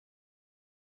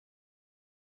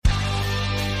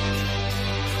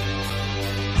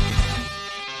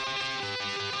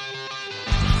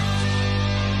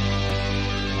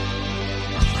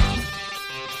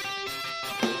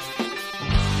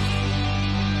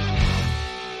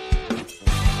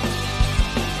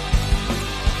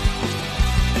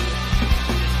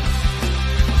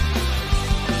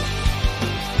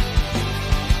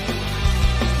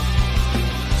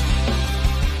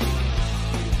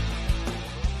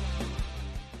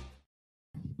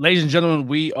Ladies and gentlemen,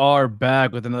 we are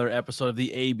back with another episode of the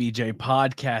ABJ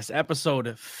Podcast,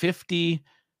 episode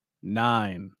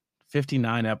 59.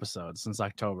 59 episodes since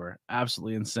October.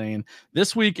 Absolutely insane.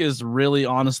 This week is really,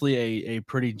 honestly, a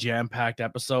pretty jam-packed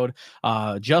episode.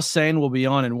 Jus Sayin will be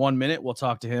on in 1 minute. We'll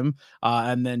talk to him.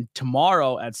 And then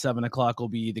tomorrow at 7 o'clock will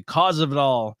be the cause of it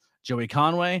all, Joey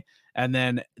Conway. And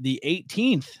then the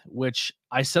 18th, which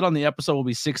I said on the episode will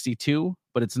be 62,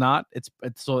 but it's not.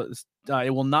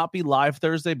 It will not be live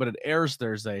Thursday, but it airs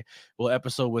Thursday. We'll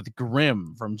episode with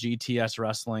Grim from GTS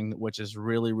Wrestling, which is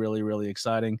really, really, really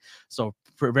exciting. So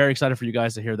very excited for you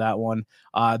guys to hear that one.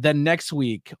 Then next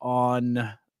week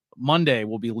on Monday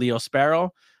will be Leo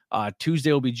Sparrow.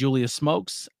 Tuesday will be Julia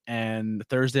Smokes, and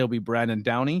Thursday will be Brandon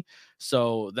Downey.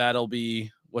 So that'll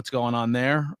be what's going on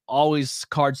there. Always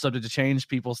card subject to change.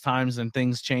 People's times and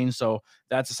things change. So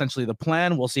that's essentially the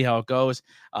plan. We'll see how it goes.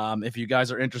 If you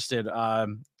guys are interested,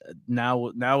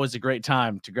 now is a great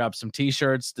time to grab some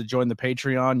t-shirts, to join the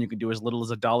Patreon. You can do as little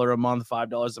as $1 a month,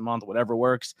 $5 a month, whatever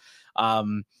works.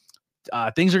 Things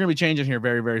are going to be changing here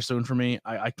very, very soon for me.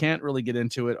 I can't really get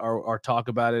into it or talk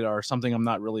about it or something I'm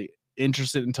not really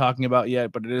interested in talking about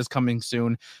yet, but it is coming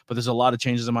soon. But there's a lot of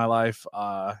changes in my life.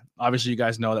 Obviously, you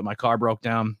guys know that my car broke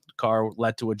down. Car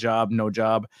led to a job, no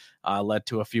job, led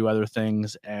to a few other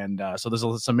things. And so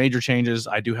there's some major changes.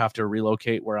 I do have to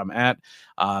relocate where I'm at.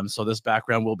 So this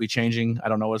background will be changing. I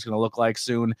don't know what it's going to look like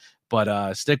soon,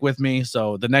 but stick with me.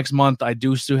 So the next month, I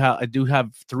do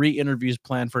have 3 interviews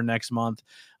planned for next month.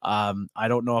 I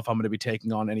don't know if I'm going to be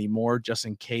taking on any more just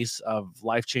in case of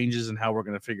life changes and how we're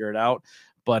going to figure it out.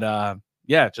 But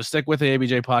yeah, just stick with the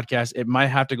ABJ podcast. It might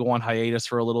have to go on hiatus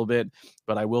for a little bit,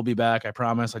 but I will be back. I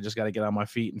promise. I just got to get on my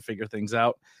feet and figure things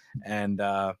out. And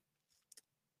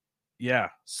yeah,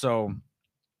 so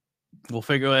we'll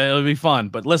figure it'll be fun.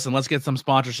 But listen, let's get some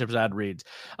sponsorships ad reads.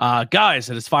 Guys,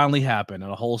 it has finally happened.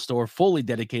 A whole store fully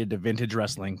dedicated to vintage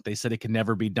wrestling. They said it can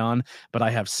never be done, but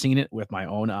I have seen it with my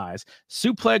own eyes.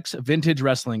 Suplex Vintage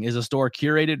Wrestling is a store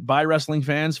curated by wrestling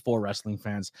fans for wrestling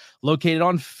fans. Located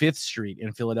on 5th Street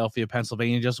in Philadelphia,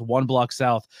 Pennsylvania, just one block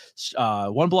south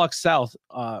of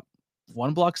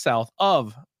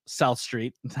South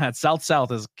Street. That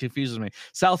South is confuses me.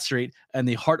 South Street and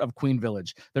the heart of Queen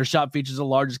Village. Their shop features the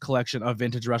largest collection of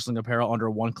vintage wrestling apparel under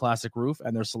one classic roof,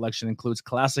 and their selection includes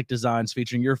classic designs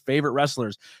featuring your favorite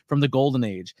wrestlers from the Golden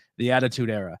Age, the Attitude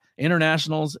Era,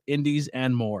 internationals, indies,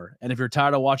 and more. And if you're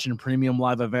tired of watching premium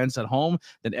live events at home,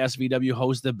 then SVW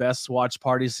hosts the best watch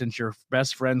parties since your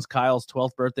best friend's Kyle's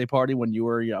 12th birthday party when you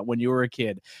were a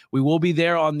kid. We will be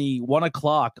there on the 1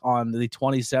 o'clock on the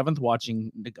 27th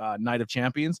watching Night of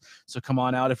Champions. So come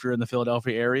on out if you're in the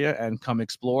Philadelphia area and come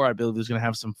explore. I believe there's going to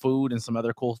have some food and some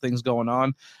other cool things going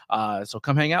on. So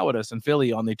come hang out with us in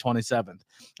Philly on the 27th.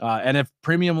 And if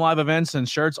premium live events and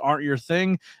shirts aren't your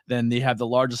thing, then they have the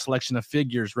largest selection of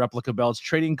figures, replica belts,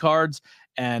 trading cards,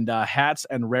 and hats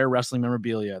and rare wrestling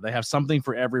memorabilia. They have something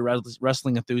for every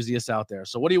wrestling enthusiast out there.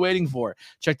 So what are you waiting for?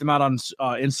 Check them out on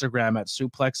Instagram at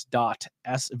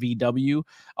suplex.svw,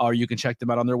 or you can check them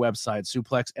out on their website,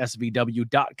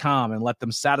 suplexsvw.com, and let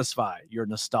them satisfy your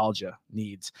nostalgia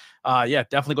needs. Yeah,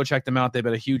 definitely go check them out. They've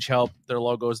been a huge help. Their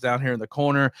logo is down here in the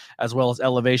corner, as well as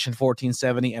Elevation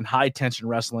 1470 and High Tension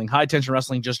Wrestling. High Tension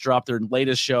Wrestling just dropped their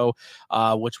latest show,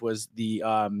 which was the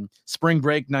Spring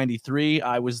Break 93.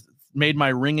 I made my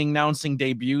ring announcing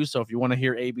debut. So if you want to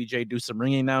hear ABJ do some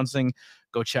ring announcing,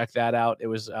 go check that out. It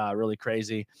was really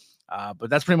crazy. But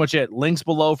that's pretty much it. Links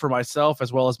below for myself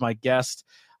as well as my guest.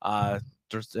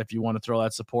 If you want to throw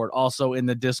that support. Also in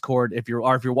the Discord, if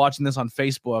you're watching this on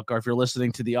Facebook or if you're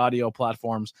listening to the audio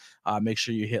platforms, make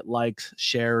sure you hit likes,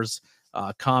 shares,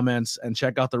 comments, and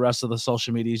check out the rest of the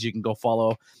social medias. You can go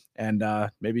follow and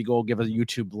maybe go give a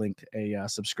YouTube link a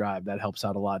subscribe. That helps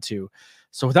out a lot too.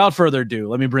 So without further ado,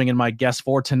 let me bring in my guest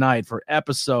for tonight for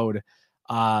episode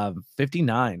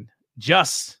 59.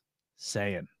 Jus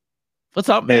Sayin. What's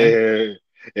up, man?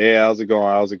 Hey, how's it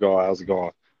going? What's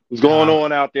going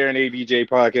on out there in ABJ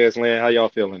Podcast land? How y'all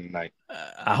feeling tonight?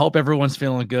 I hope everyone's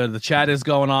feeling good. The chat is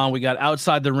going on. We got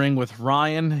Outside the Ring with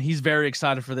Ryan. He's very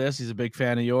excited for this. He's a big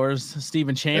fan of yours.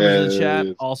 Stephen Chambers in the chat.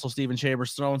 Also, Stephen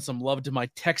Chambers throwing some love to my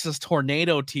Texas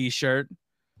Tornado t-shirt.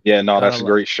 Yeah, no, that's a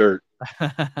great shirt.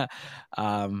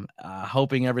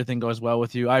 Hoping everything goes well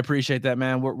with you. I appreciate that,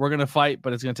 man. We're gonna fight,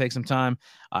 but it's gonna take some time.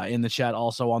 In the chat,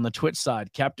 also on the Twitch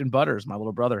side, Captain Butters, my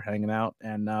little brother, hanging out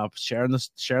and sharing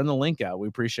the link out. We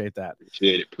appreciate that.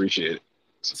 Appreciate it.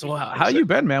 So how you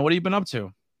been, man? What have you been up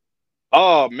to?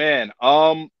 Oh man,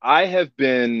 I have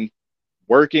been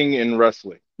working in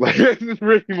wrestling. Like that's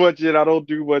pretty much it. I don't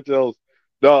do much else.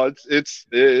 No, it's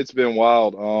been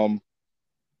wild.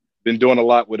 been doing a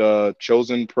lot with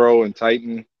Chosen Pro and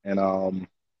Titan, and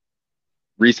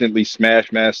recently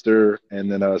Smash Master,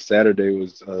 and then Saturday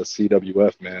was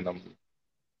CWF. Man, I'm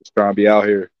just trying to be out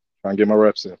here, trying to get my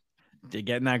reps in. You're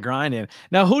getting that grind in.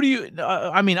 Now, who do you?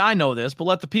 I mean, I know this, but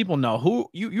let the people know who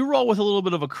you roll with. A little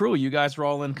bit of a crew. You guys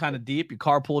roll in kind of deep. You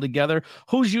carpool together.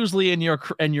 Who's usually in your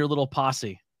little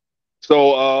posse?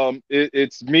 So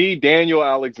it's me, Daniel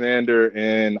Alexander,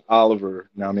 and Oliver.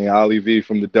 Now, I mean, Ollie V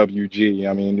from the WG.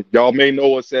 I mean, y'all may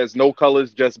know us as No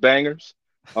Colors, Just Bangers.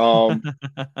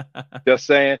 Just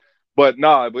saying. But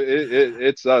nah, but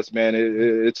it's us, man.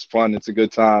 It's fun. It's a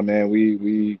good time, man.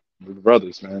 We're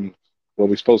brothers, man. What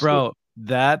we supposed to do. Bro,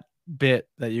 that bit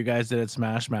that you guys did at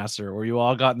Smash Master where you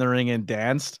all got in the ring and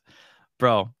danced,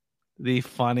 bro, the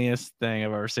funniest thing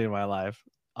I've ever seen in my life.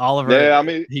 Oliver, yeah, I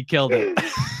mean, he killed it.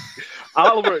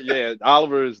 Oliver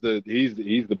is he's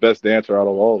the best dancer out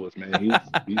of all of us, man.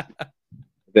 He's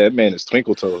that man is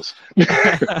twinkle toes.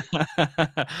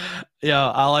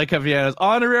 Yeah, I like Javiera's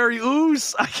honorary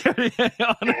ooze. I can't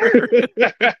honorary.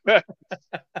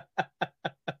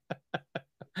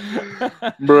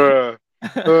 Bruh.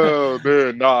 Oh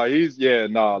man, nah,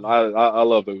 I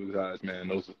love those guys, man.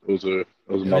 Those are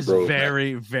my bros.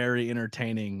 Very, very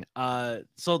entertaining.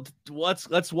 So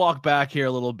let's walk back here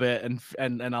a little bit,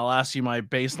 and I'll ask you my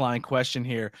baseline question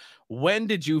here. When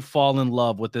did you fall in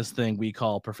love with this thing we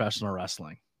call professional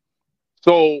wrestling?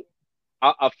 So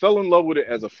I fell in love with it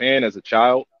as a fan, as a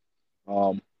child.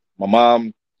 My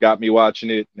mom got me watching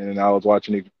it, and I was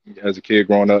watching it as a kid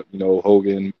growing up. You know,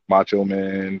 Hogan, Macho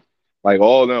Man, like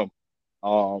all of them.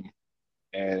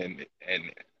 And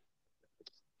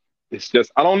it's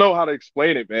just, I don't know how to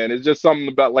explain it, man. It's just something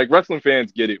about, like, wrestling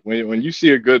fans get it when you see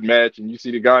a good match and you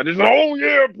see the guy just, oh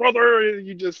yeah, brother,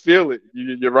 you just feel it.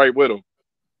 You're right with him.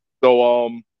 So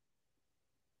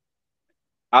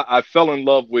I fell in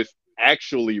love with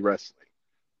actually wrestling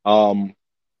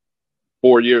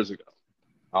 4 years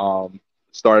ago.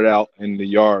 Started out in the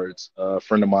yards. A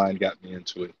friend of mine got me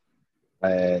into it,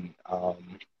 and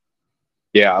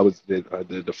yeah, I was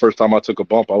the first time I took a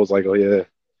bump, I was like, oh yeah,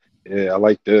 I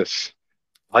like this.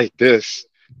 And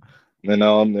then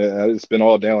it's been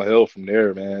all downhill from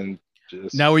there, man.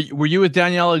 Just now, were you with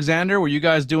Daniel Alexander? Were you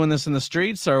guys doing this in the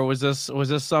streets, or was this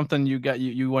something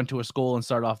you went to a school and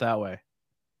started off that way?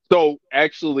 So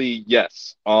actually,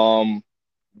 yes.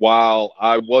 While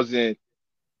I wasn't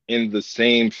in the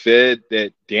same fed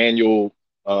that Daniel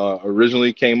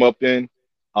originally came up in,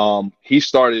 he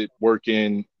started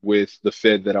working with the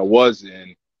fed that I was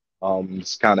in.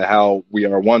 It's kind of how We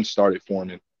Are One started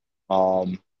forming.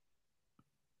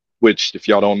 Which, if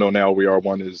y'all don't know now, We Are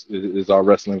One is our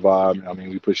wrestling vibe. I mean,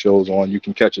 we put shows on. You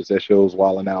can catch us at shows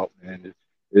Wildin' Out, and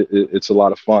it's a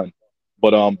lot of fun.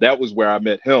 But that was where I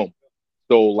met him.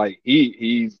 So like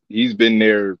he's been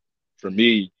there for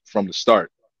me from the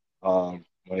start.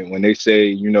 When they say,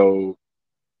 you know,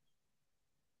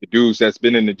 the dudes that's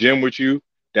been in the gym with you,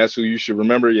 that's who you should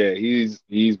remember. Yeah, he's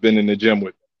been in the gym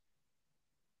with me.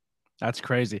 That's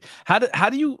crazy. How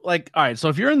do you, like, all right, so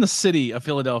if you're in the city of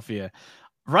Philadelphia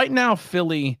right now,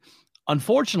 Philly,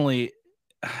 unfortunately,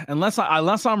 unless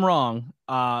I'm wrong,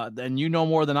 and you know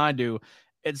more than I do,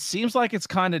 it seems like it's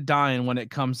kind of dying when it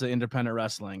comes to independent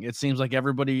wrestling. It seems like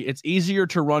it's easier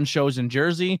to run shows in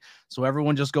Jersey, so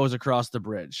everyone just goes across the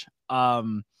bridge. Yeah,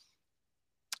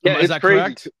 is that crazy.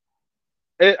 correct?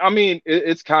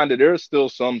 It's kind of, there's still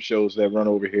some shows that run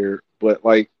over here, but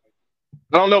like,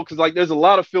 I don't know, because like there's a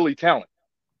lot of Philly talent.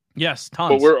 Yes, tons.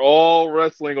 But we're all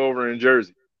wrestling over in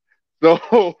Jersey. So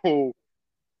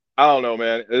I don't know,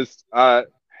 man. It's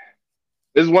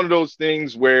one of those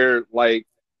things where like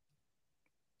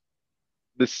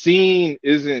the scene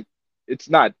it's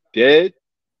not dead,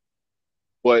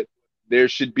 but there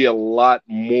should be a lot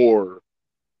more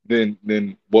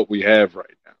than what we have right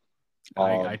now.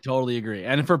 I totally agree.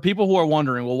 And for people who are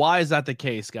wondering, well, why is that the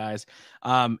case, guys?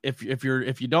 If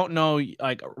you don't know,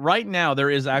 like right now, there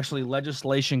is actually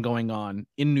legislation going on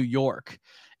in New York,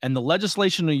 and the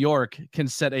legislation in New York can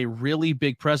set a really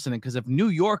big precedent, because if New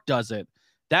York does it,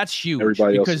 that's huge.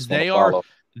 Everybody because they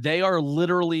are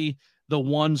literally the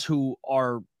ones who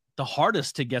are the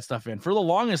hardest to get stuff in. For the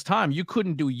longest time, you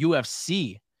couldn't do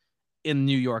UFC in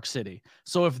New York City.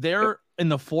 So if they're in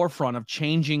the forefront of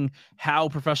changing how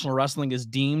professional wrestling is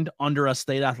deemed under a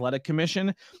state athletic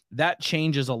commission, that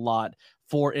changes a lot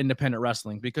for independent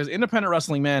wrestling, because independent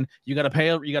wrestling, man, you got to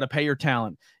pay your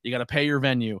talent. You got to pay your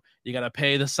venue. You got to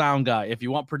pay the sound guy. If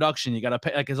you want production, you got to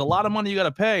pay. Like, there's a lot of money you got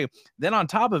to pay. Then on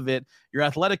top of it, your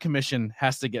athletic commission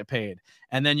has to get paid.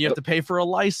 And then you have to pay for a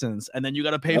license. And then you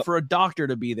got to pay for a doctor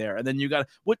to be there. And then you got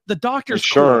what the doctor's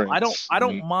insurance. Cool. I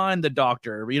don't mind the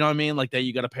doctor. You know what I mean? Like that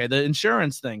you got to pay the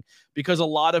insurance thing, because a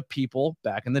lot of people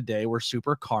back in the day were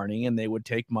super carny and they would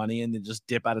take money and then just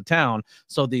dip out of town.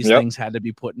 So these things had to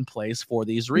be put in place for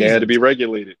these reasons. They had to be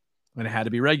regulated. And it had to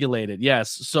be regulated.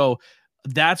 Yes. So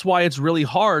that's why it's really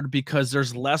hard, because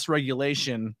there's less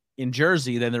regulation in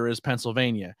Jersey than there is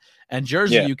Pennsylvania. And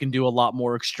Jersey, you can do a lot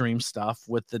more extreme stuff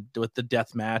with the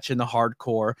death match and the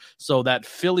hardcore. So that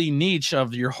Philly niche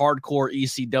of your hardcore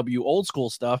ECW old school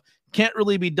stuff can't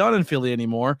really be done in Philly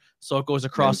anymore. So it goes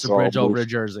across the bridge over to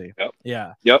Jersey. Yep.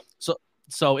 Yeah. Yep.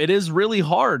 So it is really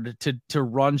hard to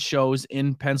run shows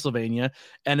in Pennsylvania.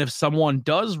 And if someone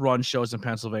does run shows in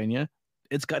Pennsylvania,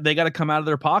 they got to come out of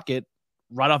their pocket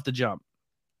right off the jump.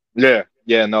 Yeah.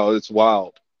 No, it's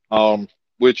wild.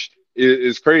 Which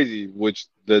is crazy. Which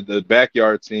the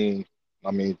backyard scene,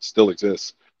 I mean, still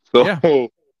exists. So,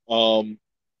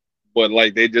 but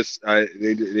like they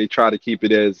try to keep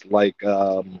it as like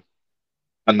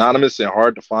anonymous and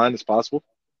hard to find as possible.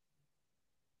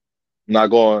 I'm not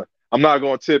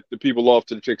going to tip the people off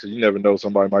to the chicks. You never know,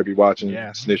 somebody might be watching.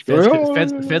 Yeah, snitch.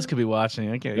 Feds could be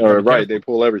watching. Okay, right. They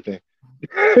pull everything.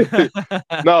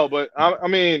 No, but I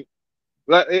mean,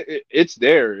 it's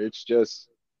there. It's just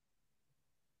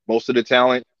most of the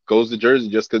talent goes to Jersey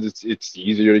just because it's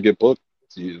easier to get booked,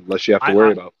 less you have to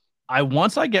worry about.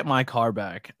 Once I get my car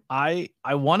back, I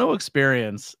want to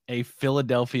experience a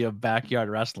Philadelphia backyard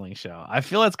wrestling show. I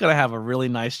feel it's gonna have a really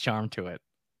nice charm to it.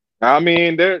 I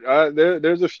mean,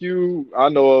 there's a few I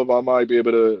know of. I might be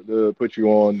able to put you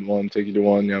on one, take you to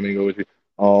one. I mean, go with you.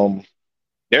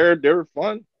 They're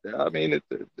fun. I mean,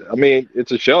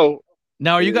 it's a show.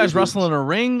 Now, are you guys wrestling in a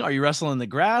ring? Are you wrestling in the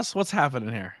grass? What's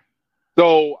happening here?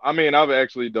 So, I mean, I've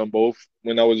actually done both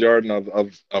when I was yard, and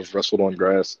I've wrestled on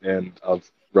grass and I've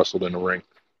wrestled in the ring.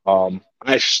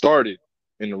 I started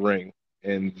in the ring,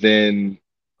 and then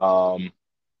I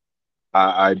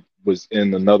was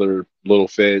in another little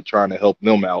fed trying to help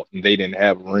them out, and they didn't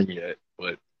have a ring yet,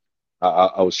 but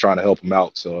I was trying to help them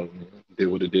out, so I did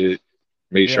what I did.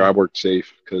 Made sure I worked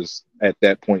safe, because at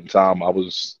that point in time, I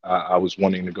was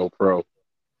wanting to go pro.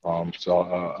 So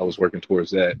I was working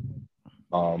towards that.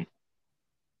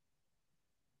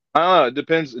 I don't know. It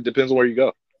depends. It depends on where you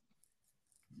go.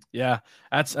 Yeah,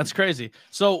 that's crazy.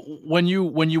 So when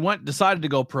you decided to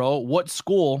go pro, what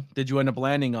school did you end up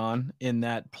landing on in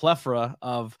that plethora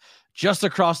of just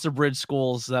across the bridge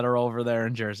schools that are over there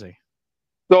in Jersey?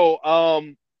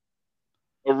 So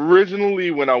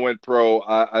originally when I went pro,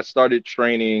 I started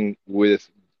training with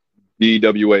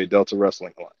DWA, Delta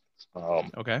Wrestling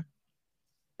Alliance. Okay.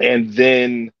 And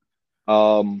then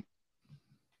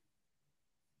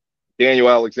Daniel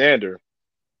Alexander,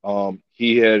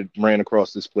 he had ran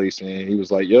across this place, and he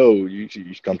was like, yo, you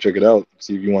should come check it out,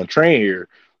 see if you want to train here.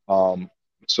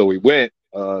 So we went,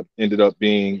 ended up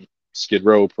being Skid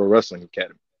Row Pro Wrestling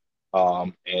Academy.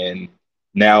 And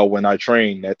now when I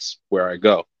train, that's where I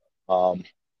go. I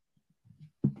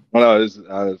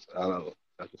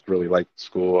just really like the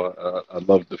school. I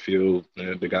love the field.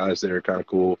 The guys there are kind of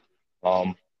cool.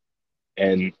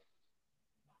 And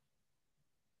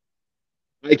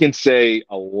I can say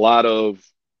a lot of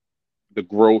the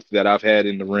growth that I've had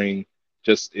in the ring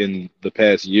just in the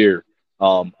past year,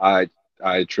 I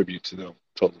attribute to them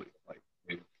totally. Like,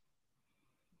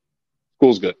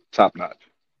 school's good, top notch.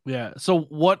 Yeah. So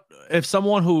what if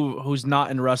someone who's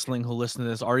not in wrestling who listens to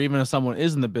this, or even if someone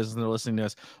is in the business and they're listening to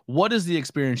this, what is the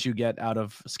experience you get out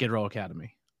of Skid Row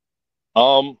Academy?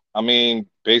 I mean,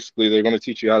 basically they're going to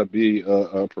teach you how to be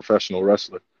a professional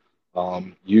wrestler.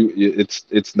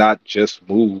 It's not just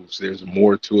moves. There's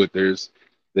more to it. There's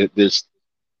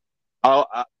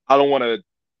I don't want to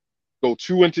go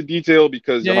too into detail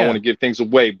because I don't want to give things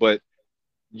away, but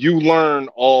you learn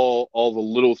all the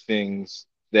little things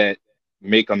that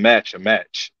make a match a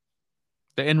match.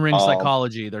 The in-ring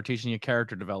psychology, they're teaching you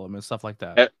character development, stuff like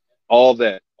that. All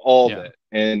that.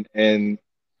 And I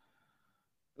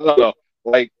don't know,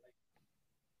 like,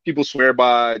 people swear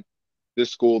by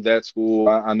this school, that school.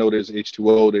 I know there's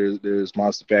H2O, there's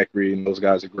Monster Factory, and those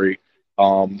guys are great.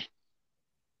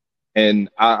 And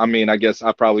I mean, I guess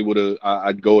I probably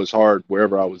I'd go as hard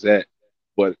wherever I was at,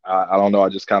 but I don't know. I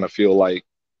just kind of feel like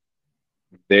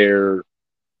there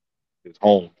is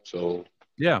home. So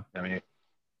yeah, I mean,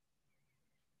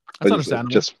 that's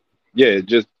understandable.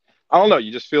 I don't know.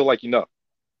 You just feel like you know.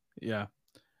 Yeah.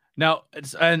 Now,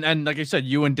 and like I said,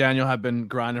 you and Daniel have been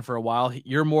grinding for a while.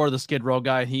 You're more the Skid Row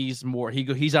guy. He's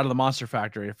out of the Monster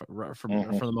Factory for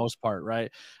the most part,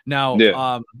 right? Now,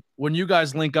 Yeah. when you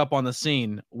guys link up on the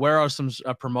scene, where are some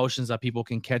promotions that people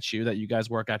can catch you that you guys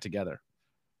work at together?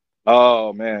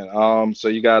 Oh man. So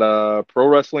you got Pro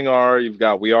Wrestling R, you've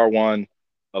got We Are One,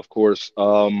 of course,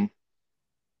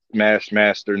 Smash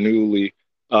Master newly,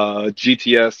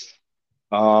 GTS,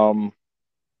 um,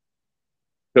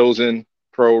 Chosen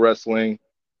Pro Wrestling.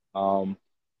 Um,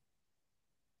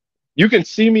 you can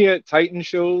see me at Titan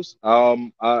shows.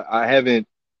 I haven't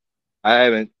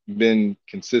been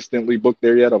consistently booked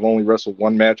there yet. I've only wrestled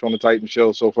one match on the Titan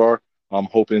show so far. I'm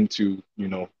hoping to,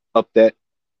 up that.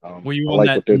 Were you I on like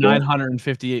that what they're doing.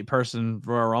 958 person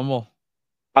Royal Rumble?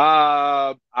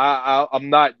 I'm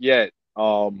not yet.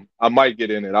 I might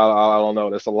get in it. I don't know.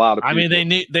 That's a lot of I mean,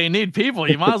 people. they need people.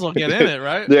 You might as well get in it,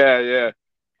 right? Yeah, yeah.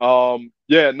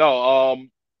 Yeah, no.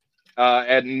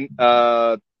 At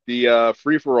the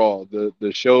Free for All,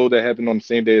 the show that happened on the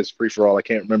same day as Free for All. I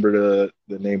can't remember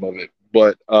the name of it,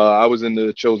 but I was in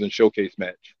the Chosen Showcase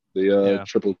match, the Yeah.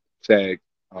 triple tag.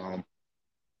 Um,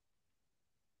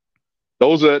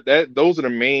 those are the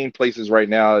main places right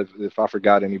now. If I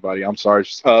forgot anybody, I'm sorry.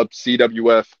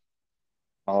 CWF.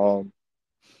 Um,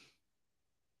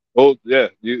 oh yeah,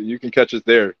 you can catch us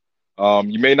there.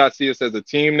 You may not see us as a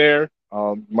team there.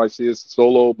 You might see us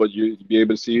solo, but you'll be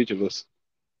able to see each of us.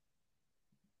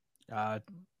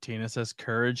 Tina says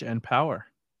courage and power.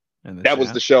 That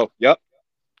was the show. Yep.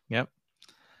 Yep.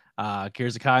 Kira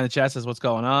Zakai in the chat says, what's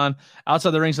going on?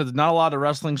 Outside the ring says, not a lot of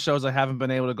wrestling shows. I haven't been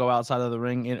able to go outside of the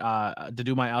ring to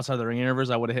do my outside of the ring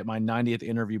interviews. I would have hit my 90th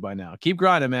interview by now. Keep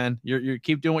grinding, man. You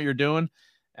keep doing what you're doing,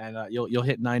 and you'll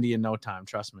hit 90 in no time.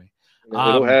 Trust me.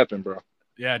 It'll happen, bro.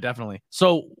 Yeah, definitely.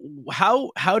 So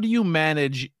how do you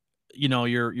manage,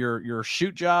 your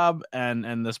shoot job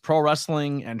and this pro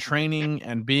wrestling and training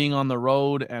and being on the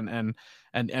road and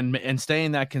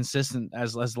staying that consistent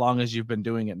as long as you've been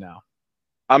doing it now?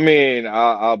 I mean,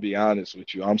 I'll be honest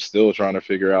with you. I'm still trying to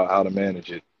figure out how to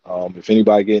manage it. If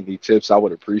anybody get any tips, I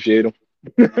would appreciate them.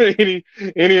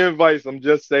 any advice? I'm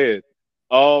just saying.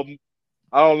 I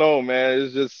don't know, man.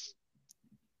 It's just,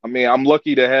 I mean, I'm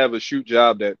lucky to have a shoot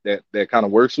job that kind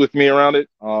of works with me around it.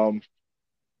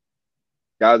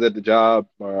 Guys at the job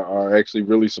are actually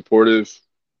really supportive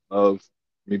of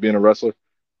me being a wrestler.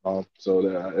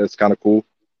 So that's kind of cool.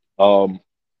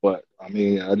 But I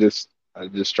mean, I just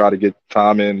try to get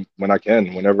time in when I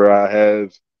can, whenever I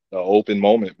have the open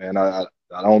moment, man. I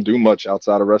don't do much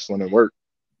outside of wrestling and work.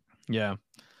 Yeah.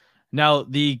 Now,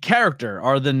 the character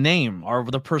or the name or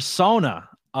the persona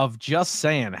of Jus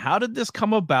Sayin, how did this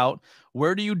come about?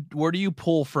 Where do you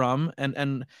pull from?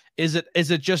 And is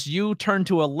it just you turned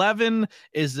to 11?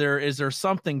 Is there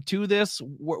something to this?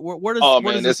 Where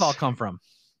does this all come from?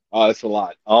 It's a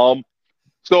lot.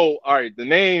 So all right, the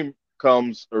name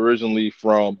comes originally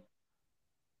from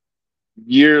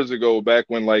years ago, back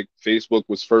when like Facebook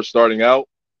was first starting out.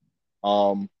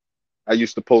 Um, I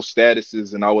used to post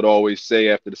statuses, and I would always say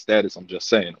after the status, "I'm just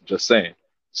saying, I'm just saying."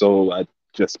 So I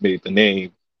just made the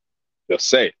name Just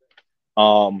Say.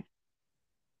 Um,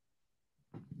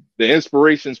 the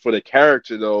inspirations for the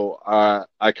character, though,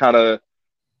 I kind of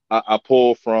I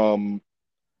pull from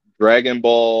Dragon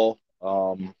Ball,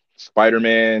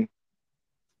 Spider-Man,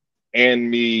 and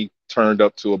me turned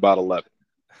up to about 11.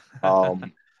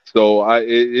 Um, so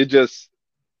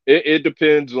it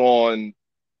depends on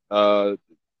uh,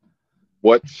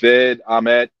 what fed I'm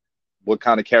at, what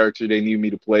kind of character they need me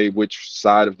to play, which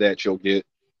side of that you'll get.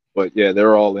 But yeah,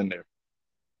 they're all in there.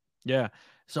 Yeah.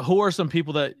 So who are some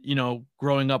people that,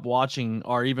 growing up watching,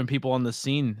 or even people on the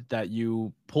scene that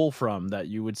you pull from, that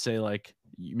you would say like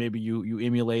maybe you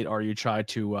emulate or you try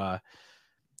to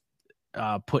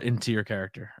put into your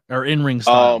character or in-ring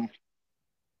style?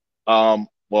 Well,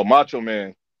 Macho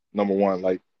Man, number one.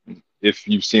 Like, if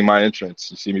you've seen my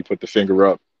entrance, you see me put the finger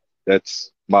up.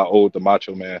 That's my ode to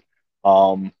Macho Man.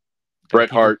 Bret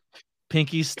Hart.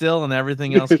 Pinky still and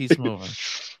everything else keeps moving.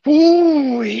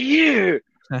 Ooh, yeah.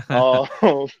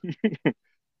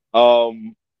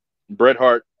 Bret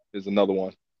Hart is another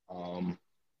one.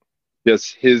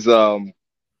 Just his I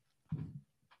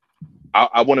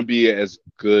want to be as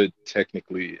good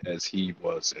technically as he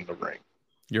was in the ring.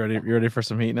 You ready for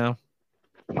some heat now?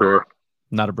 Sure.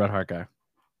 Not a Bret Hart guy.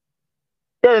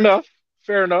 Fair enough.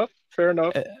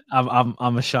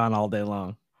 I'm a Sean all day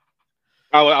long.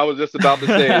 I was just about to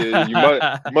say you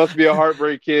must be a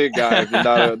Heartbreak Kid guy if you're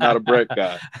not a Bret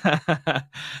guy.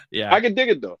 Yeah, I can dig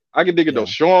it though.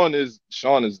 Sean is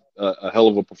a hell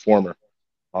of a performer.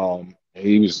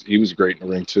 He was great in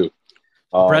the ring too.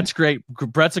 Brett's great.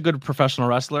 Brett's a good professional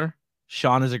wrestler.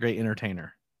 Sean is a great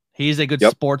entertainer. He's a good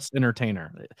sports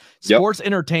entertainer. Sports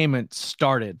entertainment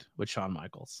started with Shawn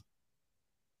Michaels.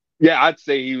 Yeah, I'd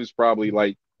say he was probably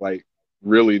like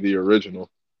really the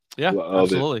original. Yeah,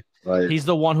 absolutely. Like, he's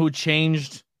the one who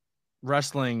changed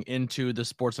wrestling into the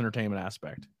sports entertainment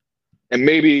aspect. And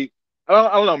maybe I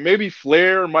don't know. Maybe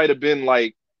Flair might have been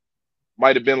like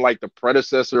the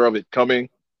predecessor of it coming.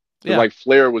 Yeah. Like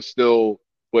Flair was still,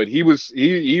 but he had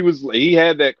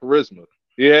that charisma.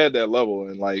 He had that level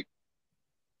and like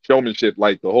showmanship.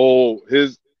 Like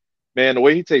the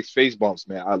way he takes face bumps,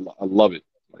 man, I love it.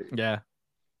 Like, yeah.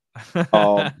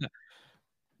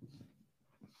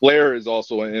 Flair is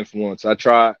also an influence. I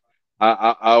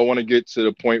want to get to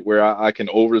the point where I can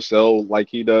oversell like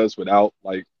he does without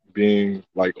like being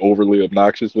like overly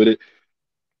obnoxious with it.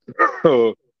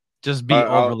 Just be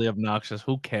overly obnoxious.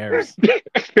 Who cares?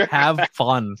 Have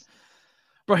fun.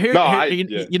 Bro,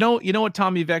 you know what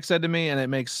Tommy Vex said to me, and it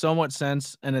makes so much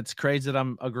sense, and it's crazy that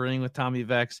I'm agreeing with Tommy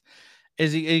Vex.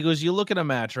 Is he goes, you look at a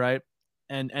match, right?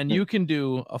 And you can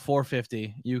do a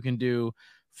 450, you can do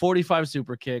 45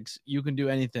 super kicks, you can do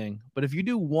anything. But if you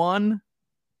do one,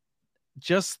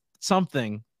 just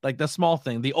something like the small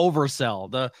thing, the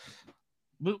oversell,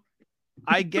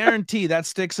 I guarantee that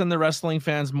sticks in the wrestling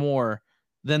fans more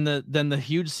than the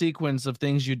huge sequence of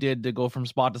things you did to go from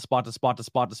spot to spot to spot to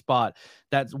spot to spot.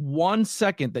 That's 1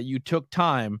 second that you took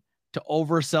time to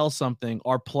oversell something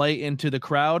or play into the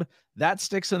crowd. That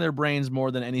sticks in their brains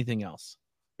more than anything else.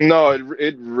 No,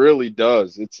 it really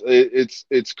does.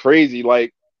 It's crazy.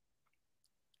 Like,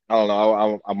 I don't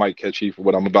know. I might catch heat for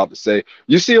what I'm about to say.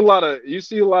 You see a lot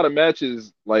of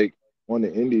matches like on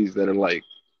the indies that are like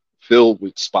filled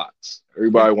with spots.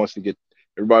 Everybody wants to get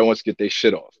their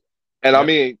shit off. And I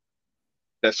mean,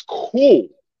 that's cool.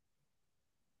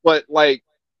 But like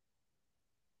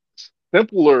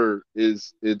simpler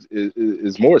is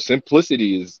more.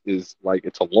 Simplicity is like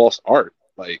it's a lost art.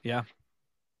 Like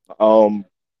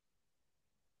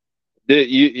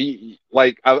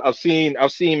like I've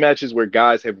seen matches where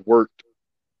guys have worked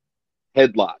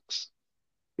headlocks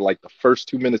for like the first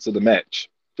 2 minutes of the match,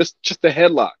 just a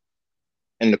headlock,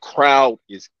 and the crowd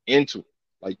is into it.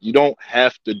 Like you don't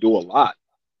have to do a lot,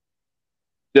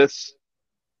 just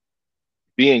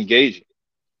be engaging.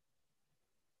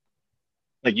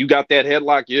 Like you got that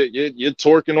headlock, you're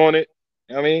torquing on it.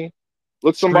 You know what I mean,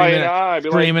 look somebody in the eye, be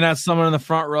screaming at someone in the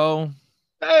front row.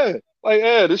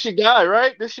 This your guy,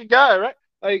 right?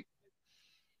 Like,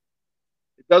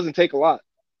 it doesn't take a lot.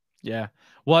 Yeah.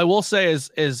 Well, I will say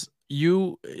is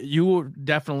you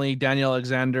definitely Daniel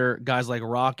Alexander, guys like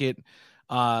Rocket,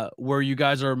 where you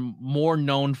guys are more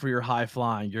known for your high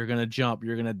flying. You're gonna jump,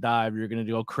 you're gonna dive, you're gonna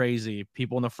go crazy.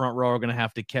 People in the front row are gonna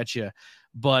have to catch you.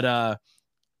 But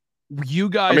you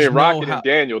guys, I mean, Rocket and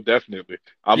Daniel definitely.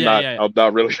 I'm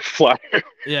not really a flyer.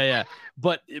 Yeah.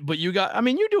 But you got. I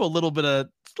mean, you do a little bit of.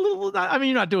 I mean,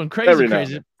 you're not doing crazy.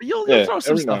 But you'll throw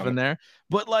some stuff in there.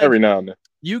 But like every now and then,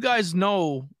 you guys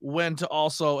know when to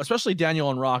also, especially Daniel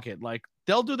and Rocket. Like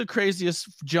they'll do the craziest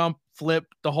jump, flip,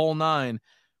 the whole nine,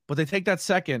 but they take that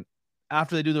second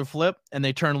after they do their flip and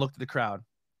they turn and look at the crowd,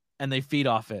 and they feed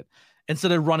off it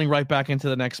instead of running right back into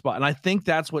the next spot. And I think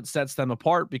that's what sets them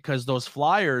apart, because those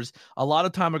flyers, a lot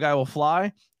of time a guy will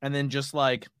fly and then just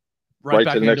like right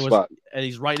back into his spot. And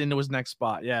he's right into his next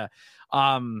spot. Yeah.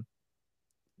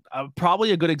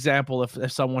 Probably a good example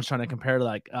if someone's trying to compare to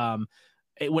like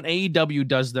when AEW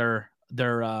does their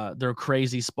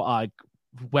crazy spot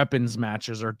weapons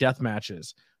matches or death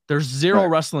matches, there's zero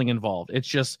wrestling involved. It's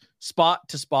just spot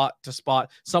to spot to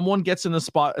spot. Someone gets in a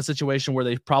situation where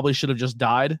they probably should have just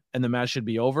died and the match should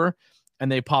be over, and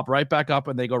they pop right back up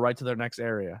and they go right to their next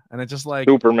area. And it's just like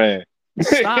Superman.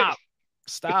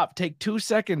 Stop. Take 2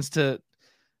 seconds to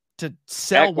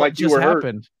sell act what like just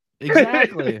happened.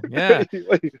 Exactly. Yeah.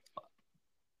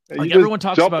 Like everyone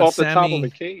talks about off Sammy, the top of the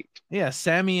cage. Yeah,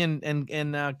 Sammy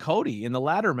and Cody in the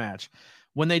ladder match,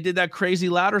 when they did that crazy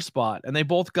ladder spot and they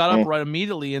both got up right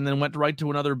immediately and then went right to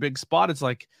another big spot. It's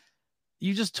like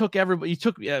you just took everybody. You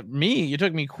took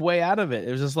me way out of it.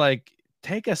 It was just like,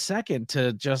 take a second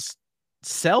to just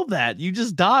sell that. You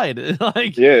just died.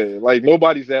 Like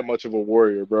nobody's that much of a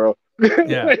warrior, bro.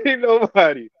 Yeah.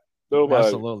 Nobody.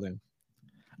 Absolutely.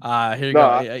 Here you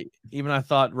go. Even I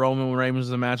thought Roman Reigns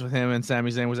was a match with him and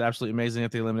Sami Zayn was absolutely amazing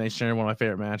at the Elimination Chamber, one of my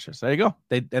favorite matches. There you go.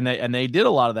 They did a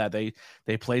lot of that.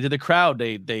 They played to the crowd.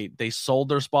 They sold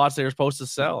their spots they were supposed to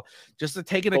sell. Just to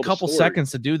take it a couple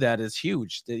seconds to do that is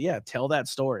huge. Yeah, tell that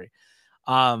story.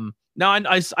 Now,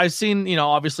 I've seen,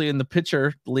 obviously in the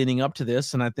picture leading up to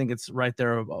this, and I think it's right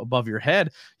there above your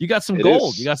head. You got some It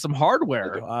gold. You is. got some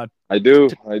hardware. I do.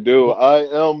 T- I do. well,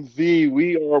 IMV.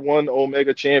 We are one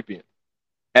Omega champion.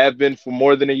 Have been for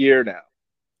more than a year now.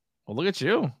 well, look at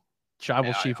you,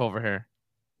 tribal Yeah, chief over here.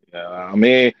 yeah. I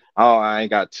mean, I ain't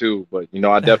got two, but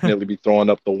I definitely be throwing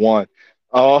up the one.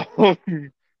 Um,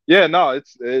 yeah, no,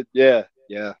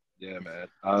 yeah, man.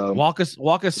 Walk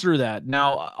us through that.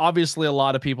 Now, obviously, a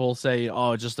lot of people say,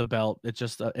 "Oh, it's just a belt.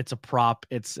 It's a prop.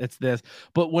 It's this."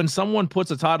 But when someone puts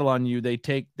a title on you, they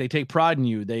take pride in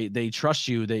you. They trust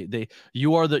you.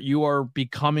 You are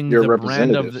becoming You're a the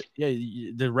brand of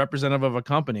representative. the representative of a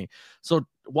company. So,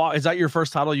 wow, is that your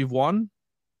first title you've won?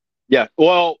 Yeah.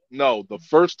 Well, no, the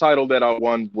first title that I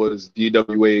won was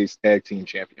DWA's Tag Team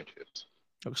Championships.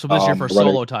 So this is your first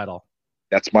Running. solo title.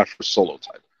 That's my first solo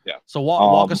title. Yeah. So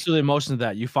walk us through the emotions of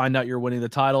that. You find out you're winning the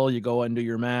title. You go out and do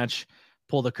your match.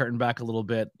 Pull the curtain back a little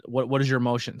bit. What is your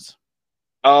emotions?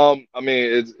 I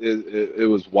mean, it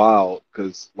was wild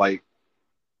because, like,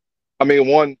 I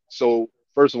mean, so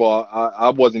first of all, I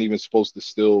wasn't even supposed to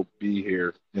still be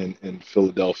here in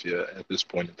Philadelphia at this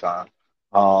point in time.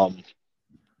 Um,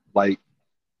 like,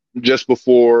 just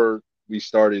before we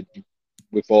started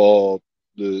with all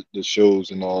the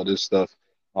shows and all this stuff,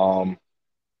 um,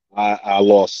 I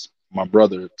lost my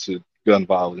brother to gun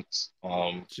violence.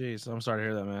 Jeez, I'm sorry to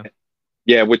hear that, man.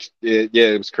 Yeah,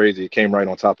 it was crazy. It came right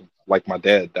on top of like my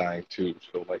dad dying too.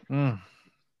 So like Mm.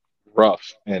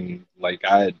 rough, and like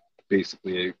I had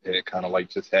basically had kind of like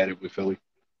just had it with Philly,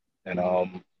 and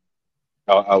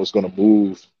I was gonna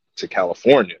move to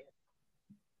California.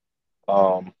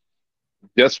 Um,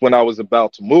 just when I was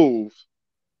about to move,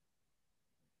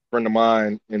 a friend of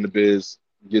mine in the biz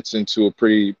gets into a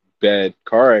pretty bad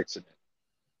car accident,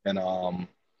 and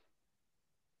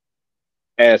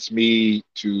asked me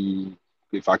to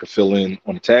if I could fill in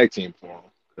on the tag team for him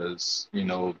because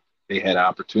they had an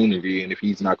opportunity, and if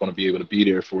he's not going to be able to be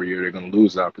there for a year, they're going to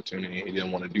lose the opportunity. And he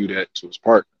didn't want to do that to his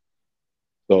partner.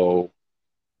 So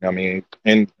I mean,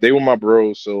 and they were my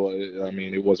bros, so I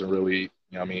mean, it wasn't really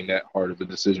that hard of a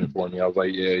decision for me. I was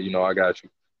like, yeah, I got you.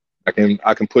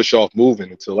 I can push off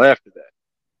moving until after that.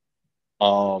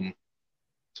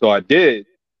 So I did,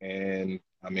 and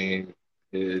I mean,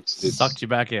 Sucked it's you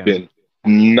back in. been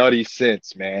nutty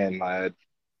since, man. I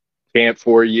champ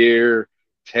for a year,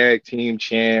 tag team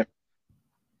champ.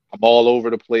 I'm all over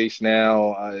the place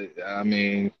now. I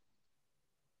mean,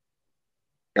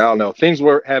 I don't know. Things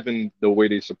were happening the way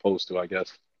they're supposed to, I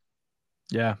guess.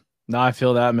 Yeah. No, I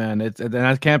feel that, man. And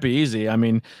that can't be easy. I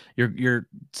mean, you're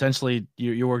essentially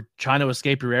you were trying to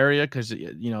escape your area because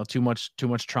too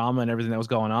much trauma and everything that was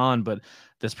going on. But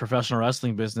this professional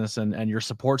wrestling business and your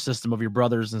support system of your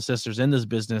brothers and sisters in this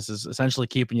business is essentially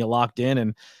keeping you locked in.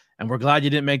 And we're glad you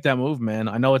didn't make that move, man.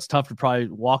 I know it's tough to probably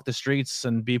walk the streets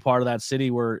and be part of that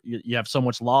city where you have so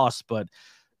much loss, but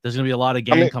there's gonna be a lot of I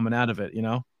gain mean, coming out of it.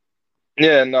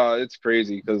 yeah, no, it's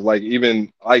crazy because like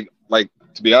even like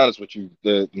to be honest with you,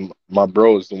 my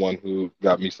bro is the one who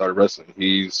got me started wrestling.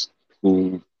 He's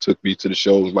who took me to the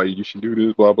shows like you should do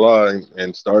this, blah blah,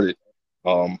 and started.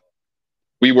 Um,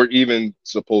 we were even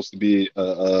supposed to be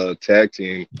a tag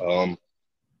team.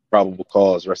 Probable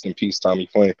cause. Rest in peace, Tommy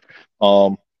Flynn.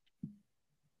 Um,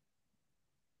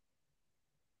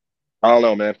 I don't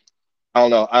know, man. I don't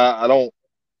know. I don't.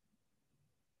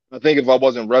 I think if I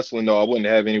wasn't wrestling though, I wouldn't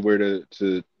have anywhere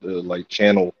to like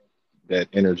channel that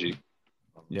energy.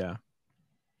 Yeah.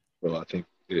 So I think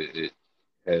it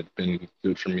had been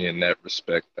good for me in that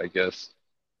respect. I guess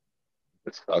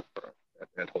it sucked, bro.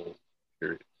 That whole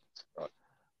period sucked.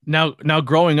 Now,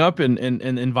 growing up in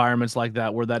environments like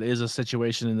that, where that is a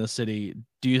situation in the city,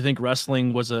 do you think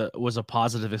wrestling was a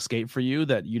positive escape for you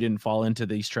that you didn't fall into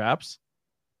these traps?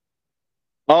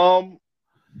 Um.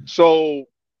 So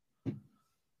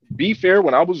be fair,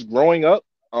 when I was growing up,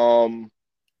 um,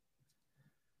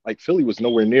 like Philly was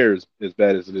nowhere near as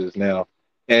bad as it is now,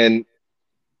 and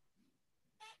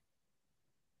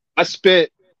I spent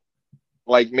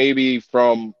like maybe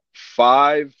from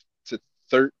 5 to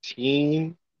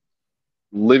 13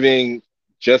 living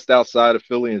just outside of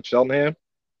Philly and Cheltenham.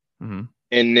 Mm-hmm.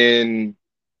 And then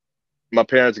my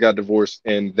parents got divorced,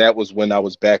 and that was when I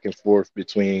was back and forth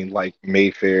between like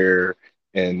Mayfair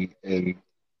and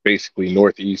basically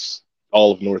Northeast,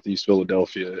 all of Northeast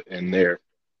Philadelphia and there.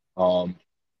 Um,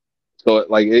 so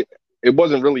like it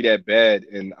wasn't really that bad,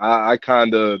 and I'm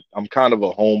kind of a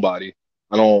homebody.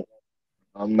 I don't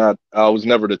I'm not I was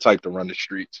never the type to run the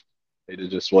streets. It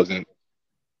just wasn't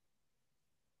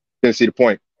didn't see the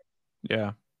point.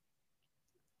 Yeah.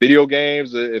 Video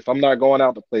games, if I'm not going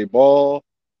out to play ball,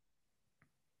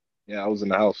 yeah, I was in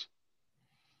the house.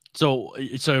 So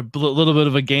it's a little bit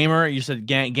of a gamer. You said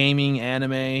gaming,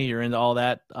 anime. You're into all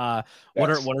that. Yes. What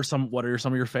are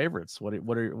some of your favorites? What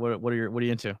are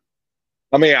you into?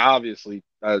 I mean, obviously,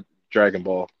 Dragon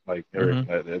Ball, like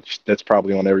Mm-hmm. that's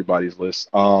probably on everybody's list.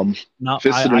 No,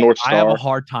 Fist of the North I have a Star.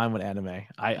 hard time with anime.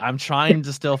 I'm trying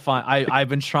to still find. I've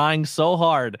been trying so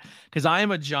hard because I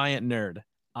am a giant nerd.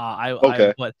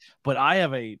 Okay. But I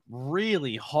have a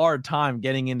really hard time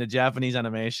getting into Japanese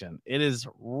animation. It is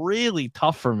really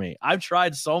tough for me. I've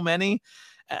tried so many,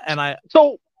 and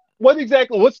So, what's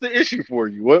the issue for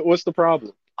you? What's the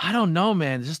problem? I don't know,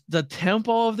 man. Just the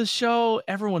tempo of the show.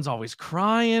 Everyone's always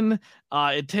crying.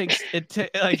 Like,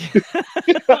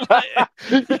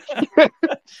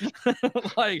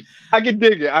 like, I can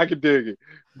dig it. I can dig it.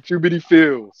 Too many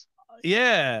feels.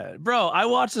 yeah, bro. I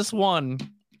watched this one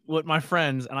with my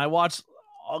friends, and I watched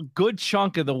a good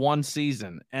chunk of the one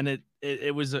season, and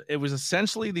it was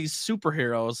essentially these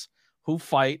superheroes who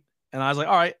fight, and I was like,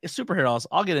 all right, it's superheroes.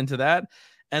 I'll get into that.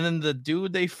 And then the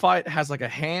dude they fight has like a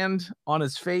hand on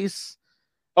his face.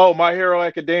 Oh, My Hero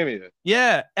Academia.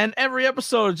 Yeah, and every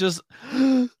episode just,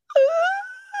 I'm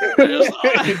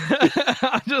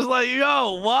just like,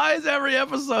 yo, why is every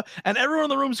episode and everyone in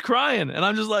the room's crying, and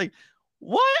I'm just like,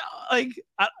 why? Like,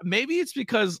 maybe it's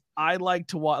because I like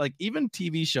to watch, like, even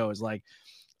TV shows, like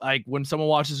when someone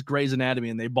watches Grey's Anatomy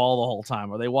and they bawl the whole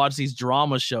time, or they watch these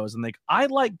drama shows and I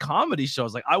like comedy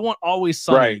shows. Like I want Always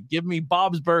Sunny, Right. give me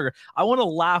Bob's Burger. I want to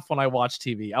laugh when I watch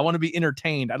TV. I want to be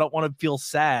entertained. I don't want to feel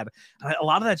sad. And a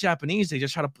lot of that Japanese, they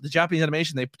just try to, the Japanese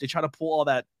animation, they try to pull all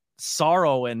that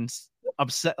sorrow and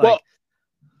upset. Well, Like,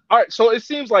 all right. So it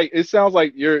sounds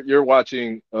like you're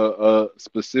watching a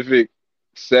specific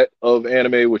set of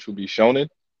anime, which would be shonen.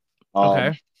 okay,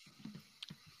 Um,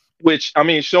 which I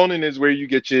mean, shonen is where you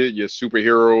get your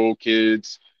superhero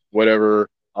kids, whatever,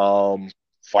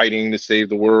 fighting to save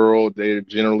the world. They're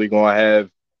generally gonna have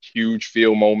huge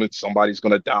feel moments. Somebody's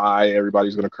gonna die,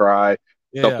 everybody's gonna cry,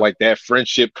 stuff yeah. like that.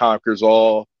 Friendship conquers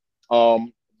all.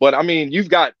 But I mean,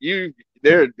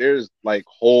 there's like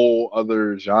whole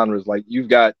other genres. Like you've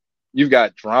got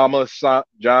drama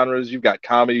genres, you've got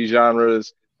comedy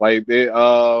genres. Like they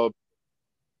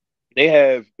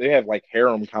have like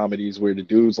harem comedies where the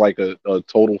dude's like a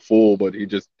total fool, but he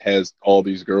just has all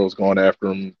these girls going after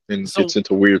him and So gets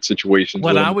into weird situations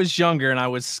when with I them. was younger and I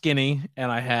was skinny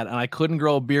and I couldn't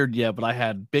grow a beard yet, but I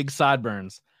had big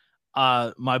sideburns.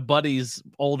 My buddy's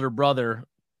older brother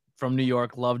from New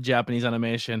York loved Japanese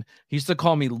animation. He used to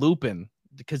call me Lupin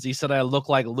because he said I look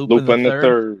like Lupin the Lupin the Third.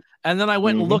 Third. And then I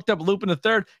went and Hmm. looked up Lupin the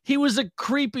Third. He was a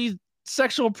creepy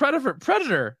sexual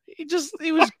predator. He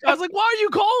was. I was like, why are you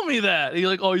calling me that? He's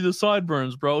like, oh, you're the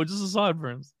sideburns, bro. Just the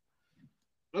sideburns,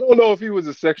 I don't know if he was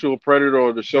a sexual predator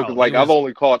or the show, because bro. He like I've was.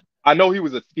 only caught. I know he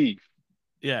was a thief.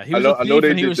 Yeah, he I was a know. I know thief, they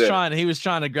and did that. he was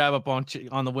trying to grab up on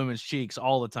the women's cheeks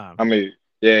all the time. I mean,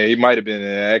 yeah, he might have been in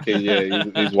that case. Yeah,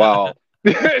 he's wild.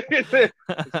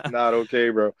 It's not okay,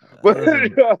 bro. But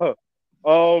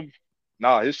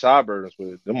nah, his sideburns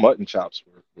with the mutton chops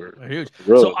were They're huge.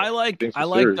 So real. Things were I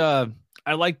liked serious.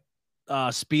 I liked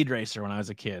Speed Racer when I was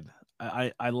a kid.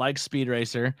 I liked Speed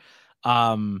Racer.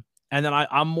 And then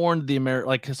I'm more into the American,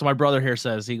 like, so my brother here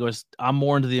says, he goes, I'm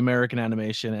more into the American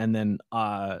animation, and then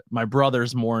my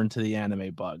brother's more into the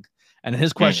anime bug. And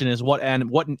his question is, what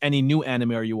any new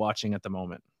anime are you watching at the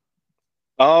moment?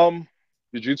 Um,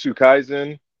 Jujutsu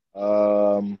Kaisen,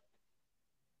 um,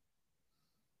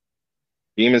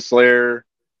 Demon Slayer.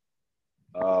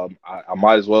 I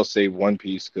might as well say One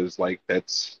Piece because like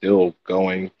that's still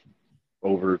going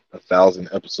over 1,000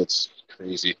 episodes.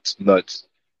 Crazy, it's nuts.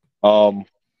 Um,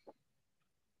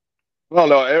 I don't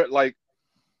know. Like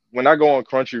when I go on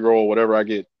Crunchyroll, whatever I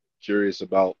get curious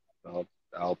about,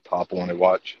 I'll pop on and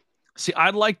watch. See, I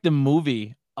liked the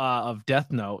movie of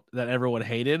Death Note that everyone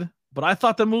hated, but I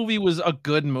thought the movie was a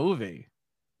good movie.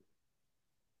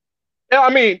 Yeah,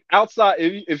 I mean, outside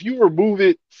if you remove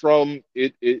it from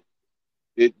it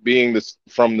being this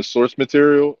from the source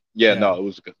material, yeah, Yeah. no, it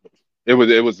was a good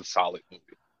movie. It was a solid movie.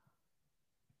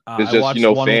 It's I just watched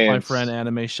one with my friend fans.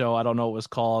 anime show. I don't know what it was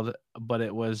called, but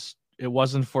it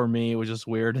wasn't for me. It was just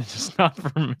weird. It's just not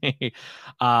for me.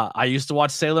 I used to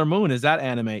watch Sailor Moon. Is that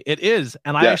anime? It is,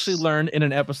 and I actually Yes. learned in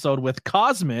an episode with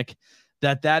Cosmic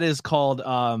that is called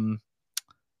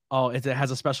oh, it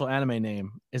has a special anime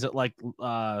name. Is it like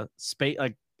space?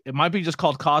 Like it might be just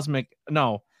called Cosmic.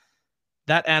 No,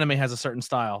 that anime has a certain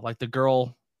style, like the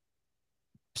girl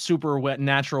super wet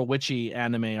natural witchy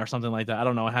anime or something like that. I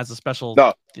don't know. It has a special.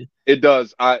 No, it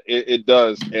does. It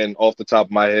does. And off the top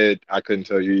of my head, I couldn't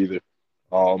tell you either.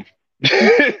 Um,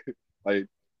 like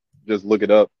just look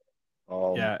it up.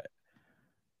 Um, Yeah,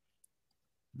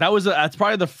 That's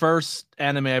probably the first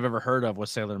anime I've ever heard of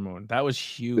was Sailor Moon. That was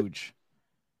huge.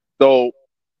 So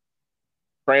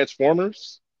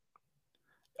Transformers.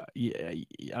 Yeah.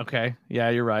 Okay. Yeah,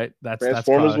 you're right. That's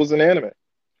Transformers probably was an anime.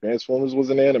 Transformers was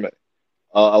an anime.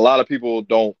 A lot of people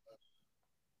don't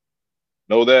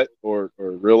know that or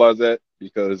realize that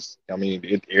because I mean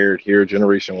it aired here.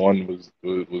 Generation One was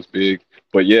big,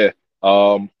 but yeah,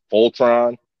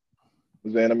 Voltron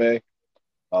was anime.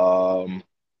 Um,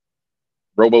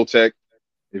 Robotech,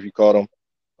 if you call them.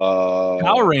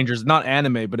 Power Rangers, not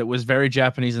anime, but it was very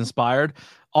Japanese inspired.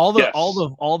 Yes.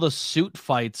 All the suit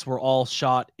fights were all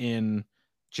shot in Yep.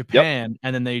 Japan,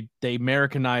 and then they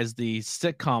Americanized the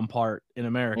sitcom part in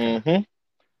America. Mm-hmm.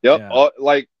 Yep. Yeah.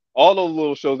 Like all those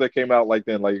little shows that came out like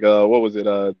then, like what was it?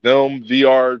 Them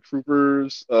VR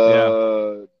Troopers,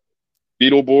 Yeah.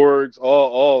 Beetleborgs,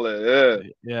 all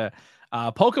that. Yeah.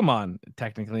 Pokemon,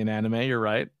 technically an anime. You're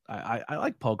right. I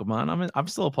like Pokemon. I'm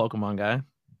still a Pokemon guy. Yeah.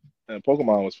 And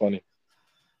Pokemon was funny.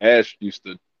 Ash used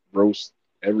to roast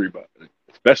everybody,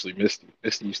 especially Misty.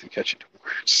 Misty used to catch it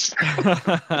worse.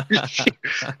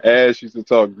 Ash used to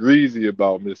talk greasy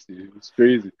about Misty. It was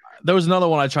crazy. There was another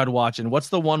one I tried watching. What's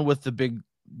the one with the big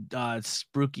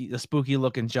spooky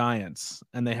looking giants,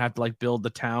 and they have to like build the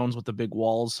towns with the big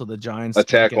walls so the giants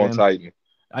Attack on Titan.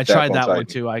 I tried that one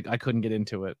too. I couldn't get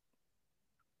into it.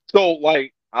 So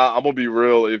like I'm gonna be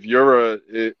real. If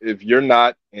you're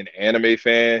not an anime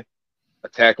fan,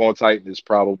 Attack on Titan is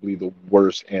probably the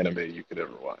worst anime you could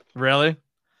ever watch. Really?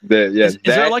 Is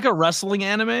there like a wrestling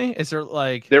anime? Is there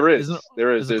like there is.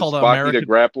 Is it called Baki American the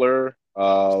Grappler.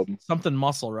 Something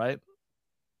muscle, right?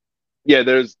 Yeah,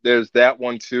 there's that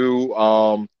one too.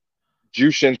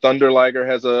 Jushin Thunder Liger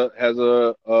has a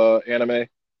anime.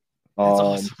 That's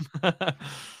awesome.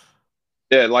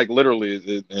 Yeah, like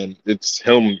literally, and it's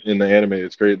him in the anime.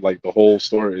 It's great. Like the whole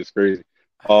story is crazy.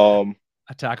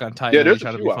 Attack on Titan. Yeah, there's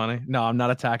trying a to few be funny. No, I'm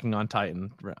not attacking on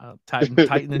Titan.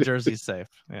 Titan in Jersey's safe.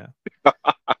 Yeah.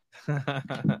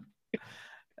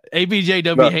 ABJ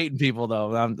don't be hating people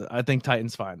though. I think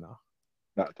Titan's fine though.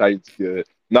 No, Titan's good.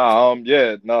 No,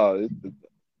 yeah, no.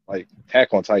 Like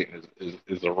Attack on Titan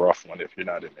is a rough one if you're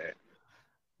not in that.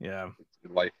 Yeah.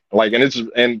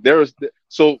 And there's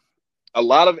so a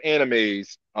lot of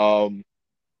animes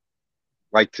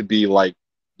like to be like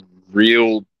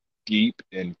real deep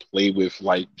and play with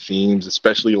like themes,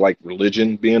 especially like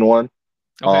religion being one.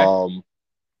 Okay.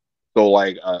 So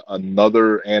like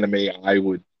another anime I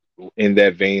would in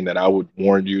that vein that I would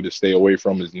warn you to stay away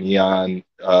from is Neon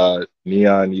Genesis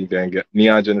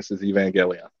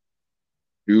Evangelion.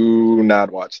 Do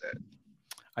not watch that.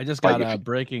 I just got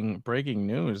breaking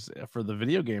news for the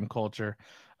video game culture.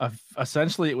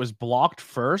 Essentially, it was blocked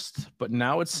first, but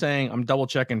now it's saying I'm double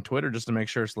checking Twitter just to make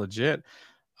sure it's legit.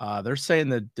 They're saying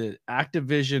that the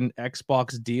Activision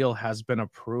Xbox deal has been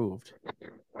approved.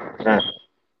 I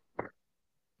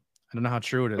don't know how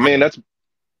true it is. I mean,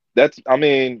 that's. I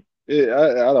mean, I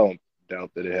don't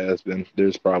doubt that it has been.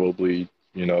 There's probably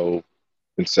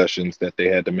concessions that they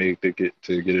had to make to get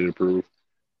it approved.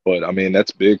 But I mean,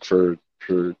 that's big for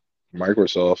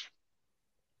Microsoft.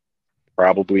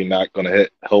 Probably not going to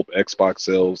help Xbox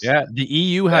sales. Yeah, the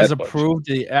EU has approved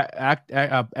the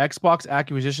Xbox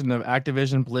acquisition of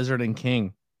Activision, Blizzard, and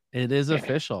King. It is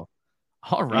official.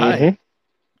 All right. Mm-hmm.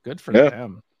 Good for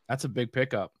them. That's a big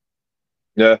pickup.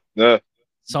 Yeah.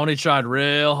 Sony tried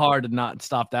real hard to not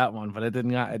stop that one, but it did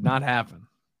not happen.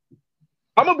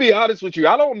 I'm gonna be honest with you.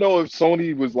 I don't know if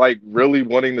Sony was like really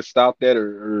wanting to stop that,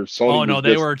 or Sony. Oh no,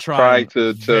 they were trying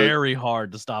to very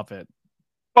hard to stop it.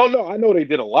 Oh no, I know they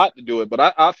did a lot to do it,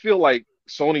 but I feel like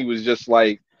Sony was just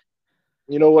like,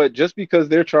 you know what? Just because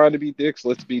they're trying to be dicks,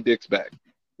 let's be dicks back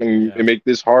and make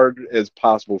this hard as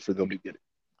possible for them to get it.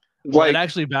 Well, it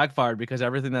actually backfired because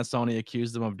everything that Sony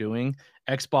accused them of doing,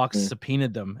 Xbox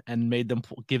subpoenaed them and made them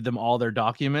give them all their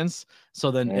documents.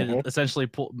 So then it essentially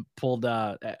pulled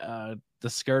the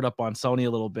skirt up on Sony a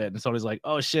little bit, and Sony's like,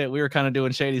 "Oh shit, we were kind of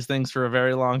doing shady things for a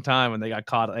very long time," and they got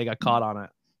caught. They got caught on it.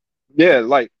 Yeah,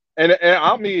 like, and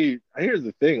I mean, here's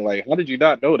the thing: like, how did you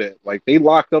not know that? Like, they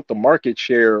locked up the market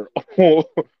share on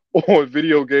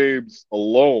video games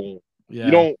alone.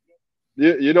 Yeah.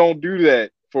 You don't do that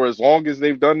for as long as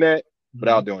they've done that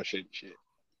without doing shady shit.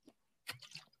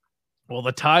 Well,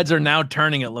 the tides are now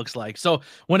turning, it looks like. So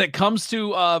when it comes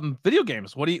to video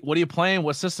games, what are you playing?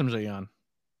 What systems are you on?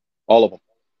 All of them.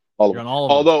 You're on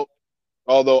all of them.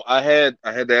 Although I had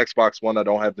the Xbox One, I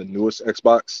don't have the newest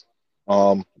Xbox.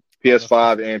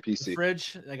 PS5 and PC. The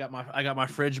fridge. I got my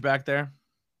fridge back there.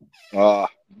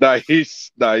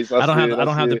 Nice. I don't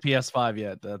have the PS5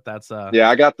 yet. That's yeah,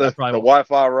 I got the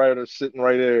Wi-Fi router sitting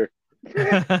right there.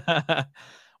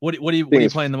 What are you I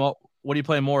think playing it's what are you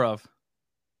playing more of?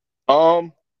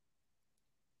 um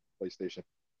PlayStation,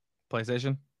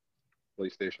 PlayStation?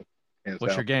 PlayStation, hands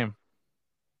What's down. your game?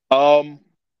 Um,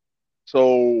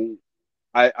 so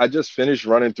I just finished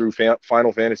running through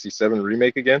Final Fantasy VII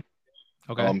Remake again.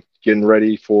 Okay. Getting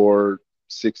ready for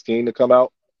 16 to come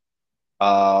out.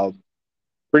 Uh,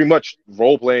 Pretty much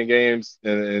role playing games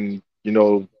and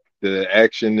the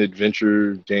action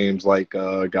adventure games like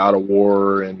God of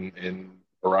War and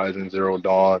Horizon Zero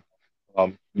Dawn.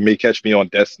 You may catch me on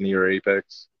Destiny or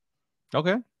Apex.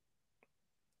 Okay.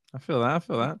 I feel that. I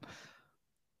feel that.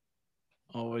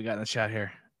 Oh, we got in the chat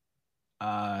here.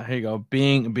 Here you go.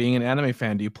 Being an anime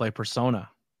fan, do you play Persona?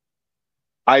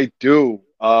 I do.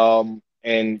 And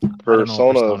I don't know what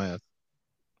Persona, Persona is.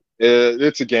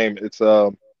 it's a game. It's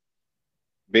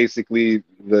basically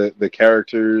the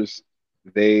characters,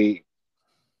 they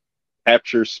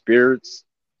capture spirits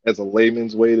as a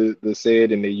layman's way to say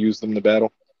it, and they use them to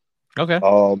battle. Okay.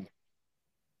 Um,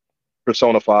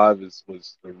 Persona 5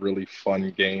 was a really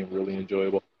fun game, really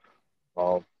enjoyable.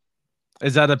 Um,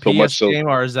 Is that a so much PS so game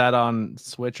or is that on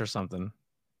Switch or something?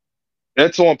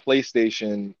 that's on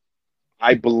PlayStation.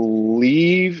 I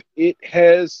believe it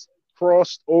has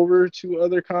crossed over to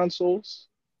other consoles.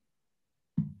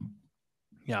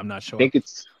 Yeah, I'm not I sure. think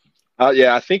it's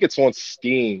yeah, I think it's on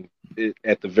Steam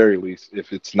at the very least,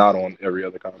 if it's not on every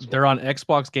other console. They're on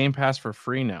Xbox Game Pass for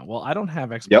free now. Well, I don't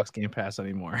have Yep. Xbox Game Pass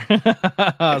anymore,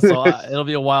 so it'll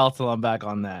be a while till I'm back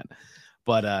on that.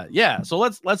 But yeah, so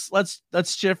let's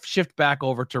shift back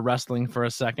over to wrestling for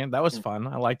a second. That was fun.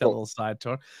 I like that Oh, little side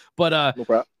tour. But no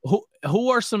problem. who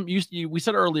are some we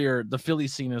said earlier the Philly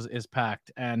scene is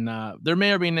packed, and there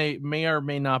may or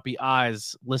may not be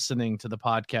eyes listening to the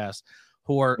podcast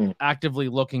who are Mm. actively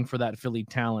looking for that Philly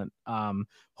talent.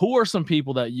 Who are some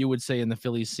people that you would say in the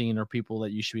Philly scene are people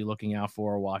that you should be looking out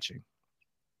for or watching?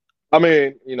 I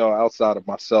mean, outside of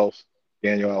myself,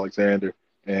 Daniel Alexander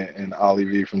and Ollie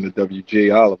V from the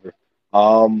WG Oliver.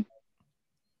 Um,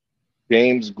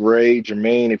 James Gray,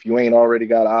 Jermaine, if you ain't already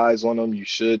got eyes on them, you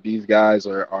should. These guys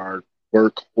are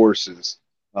workhorses.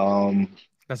 Um,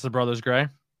 That's the Brothers Gray.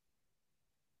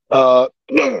 uh,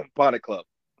 Bonnet Club.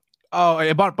 Oh,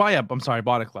 yeah, I'm sorry,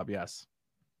 Bonnet Club. Yes.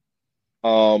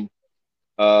 Um,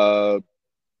 uh,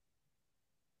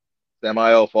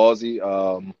 Samael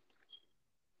Fawzi.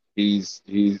 He's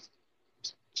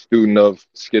student of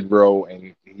Skid Row,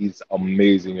 and he's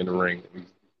amazing in the ring. He's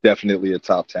definitely a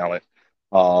top talent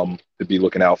to be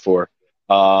looking out for.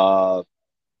 Uh,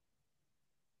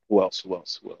 who else? Who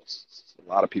else? Who else? A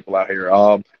lot of people out here.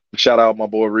 Shout out my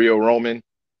boy Rio Roman.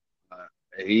 Uh,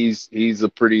 he's a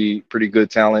pretty good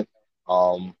talent.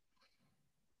 Um,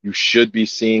 you should be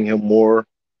seeing him more.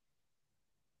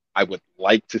 I would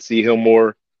like to see him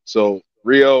more. So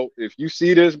Rio, if you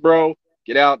see this, bro,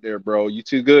 get out there, bro. You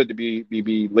too good to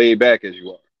be laid back as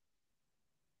you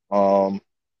are.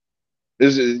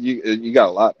 This is you got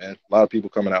a lot, man. A lot of people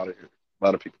coming out of here. A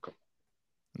lot of people coming.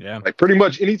 Yeah. Like pretty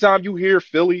much anytime you hear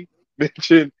Philly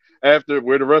mentioned after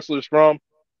where the wrestlers from,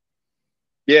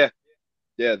 yeah,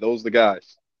 yeah, those the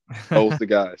guys. Those the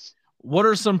guys. What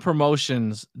are some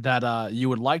promotions that you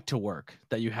would like to work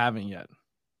that you haven't yet?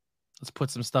 Let's put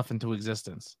some stuff into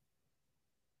existence.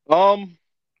 Um,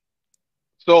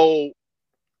 so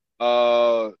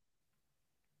uh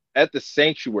at the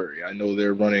sanctuary, I know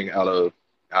they're running out of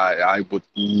I would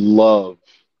love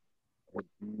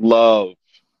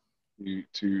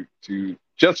to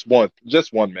just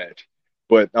one match.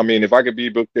 But I mean, if I could be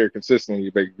booked there consistently,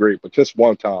 it'd be great. But just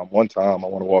one time, I want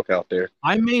to walk out there.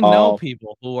 I may know Um,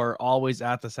 people who are always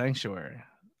at the sanctuary.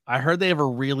 I heard they have a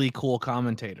really cool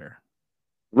commentator.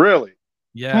 really?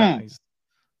 Yeah, he's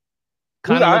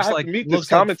kind of I looks have to like meet this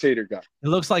commentator guy. it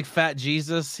looks like Fat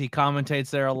Jesus. He commentates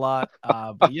there a lot.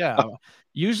 But yeah,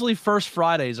 usually first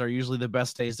Fridays are usually the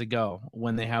best days to go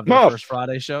when they have their No, first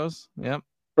Friday shows. Yep.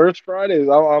 first Fridays.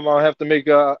 I'm gonna have to make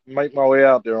my way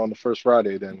out there on the first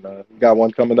Friday. Then got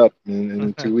one coming up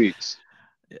in 2 weeks.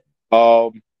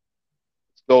 Um,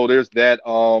 so there's that.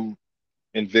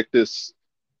 Invictus,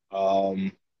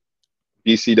 um,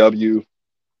 BCW.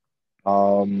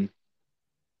 Um,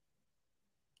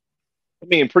 I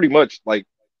mean, pretty much like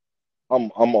I'm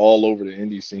all over the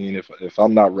indie scene. If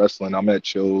I'm not wrestling, I'm at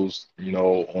shows,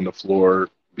 on the floor,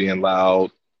 being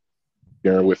loud,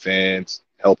 sharing with fans,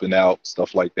 helping out,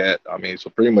 stuff like that. I mean, so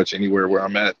pretty much anywhere where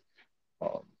I'm at, if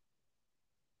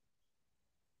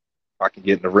I can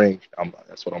get in the ring,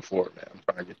 that's what I'm for, man. I'm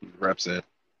trying to get these reps in.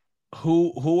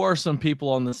 Who are some people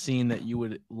on the scene that you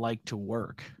would like to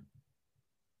work?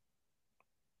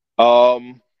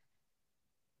 Um,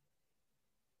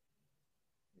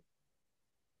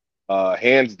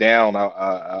 hands down,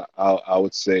 I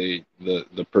would say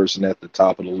the person at the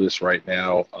top of the list right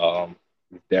now,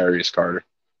 Darius Carter.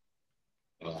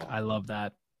 I love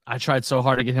that. I tried so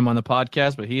hard to get him on the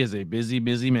podcast, but he is a busy,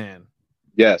 busy man.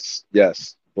 Yes,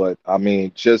 yes, but I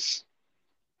mean, just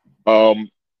the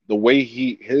way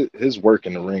his work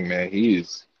in the ring, man, he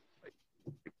is.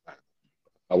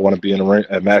 I want to be in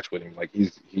a match with him. Like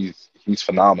he's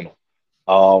phenomenal.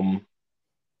 Um,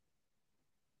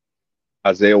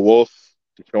 Isaiah Wolf,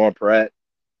 Deshaun Pratt.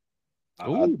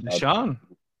 Ooh, Deshaun.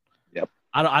 Yep.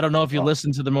 I don't know if you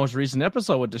listened to the most recent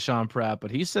episode with Deshaun Pratt,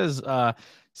 but he says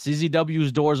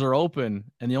CZW's doors are open,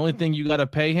 and the only thing you got to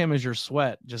pay him is your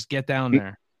sweat. Just get down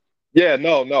there. Yeah,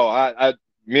 no.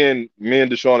 Me and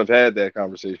Deshaun have had that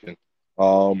conversation.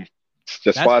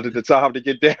 Just finding the time to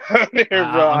get down there,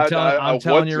 bro. I'm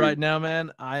telling you right now,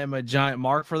 man, I am a giant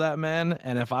mark for that man.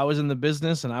 And if I was in the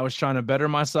business and I was trying to better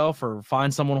myself or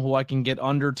find someone who I can get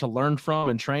under to learn from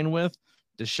and train with,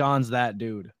 Deshaun's that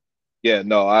dude. Yeah,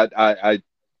 no, I've got a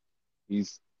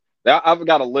list.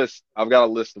 I've got a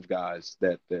list of guys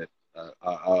that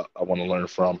I want to learn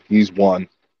from. He's one.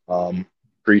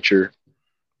 Preacher,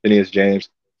 Phineas James.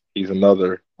 He's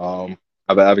another. I've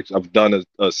done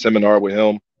a seminar with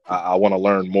him. I want to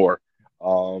learn more.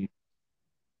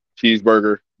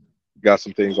 Cheeseburger, got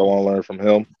some things I want to learn from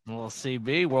him. Well,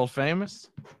 CB, world famous.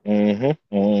 I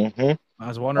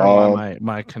was wondering why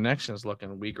my connection is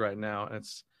looking weak right now.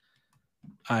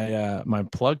 My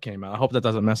plug came out. I hope that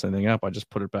doesn't mess anything up. I just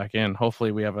put it back in.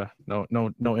 Hopefully we have no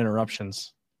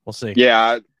interruptions. We'll see.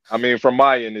 Yeah, I mean, from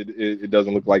my end, it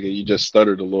doesn't look like it. You just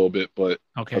stuttered a little bit, but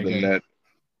okay, other than that,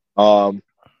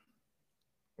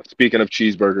 speaking of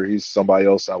Cheeseburger, he's somebody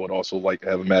else I would also like to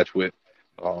have a match with.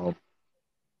 I want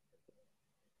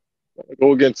to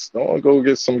go against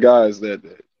some guys that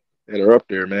are up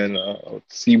there, man.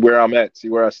 See where I'm at, see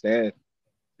where I stand,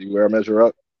 see where I measure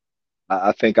up.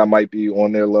 I think I might be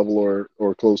on their level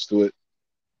or close to it.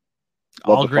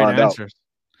 All great answers.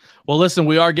 Well, listen,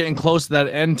 we are getting close to that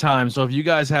end time. So if you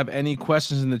guys have any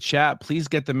questions in the chat, please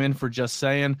get them in for Jus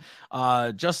Sayin.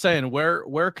 Jus Sayin,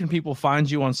 where can people find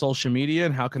you on social media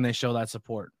and how can they show that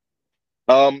support?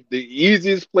 The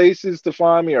easiest places to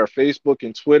find me are Facebook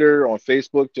and Twitter. On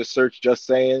Facebook, just search Jus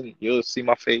Sayin. You'll see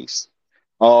my face.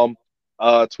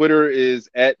 Twitter is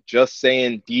at Jus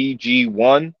Sayin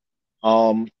DG1.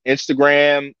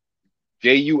 Instagram,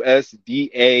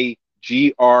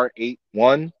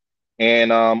 JUSDAGR81.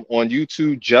 And on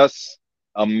YouTube, Just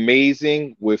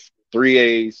Amazing with 3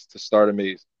 A's to start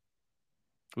amazing.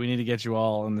 We need to get you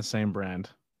all in the same brand.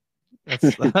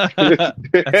 It's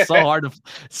so hard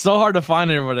to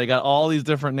find everybody. They got all these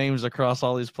different names across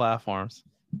all these platforms.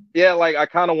 Yeah, like I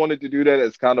kind of wanted to do that.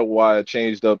 It's kind of why I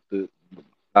changed up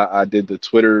I did the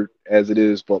Twitter as it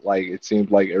is, but like it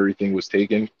seemed like everything was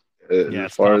taken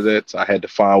as far as that. So I had to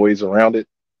find ways around it.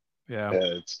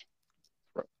 Yeah.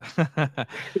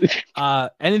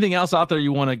 Anything else out there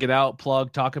you want to get out,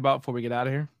 plug, talk about before we get out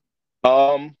of here?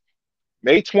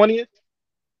 May 20th,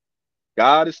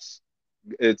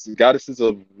 it's Goddesses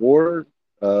of War,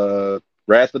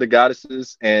 Wrath of the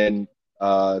Goddesses, and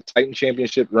Titan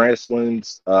Championship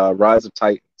Wrestling's Rise of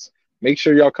Titans. Make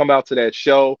sure y'all come out to that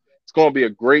show. It's going to be a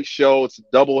great show. It's a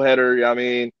doubleheader. I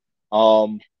mean,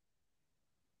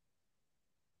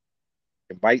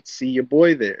 you might see your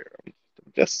boy there.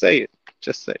 Just say it.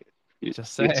 Just say it.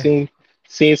 Just say it.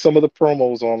 Seen some of the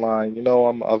promos online. You know,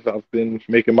 I've been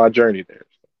making my journey there.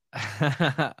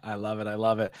 I love it.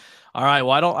 All right.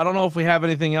 Well, I don't know if we have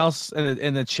anything else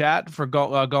in the chat for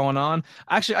going on.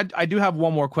 Actually, I do have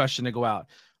one more question to go out.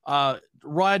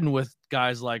 Riding with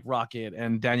guys like Rocket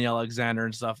and Danielle Alexander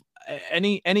and stuff.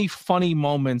 Any funny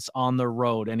moments on the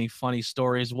road? Any funny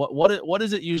stories? What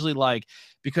is it usually like?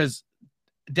 Because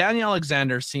Daniel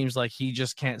Alexander seems like he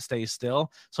just can't stay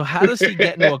still. So how does he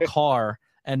get into a car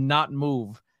and not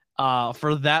move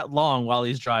for that long while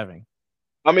he's driving?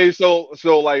 I mean, so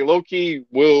like low key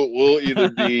will either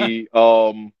be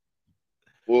so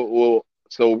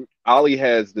Ali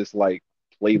has this like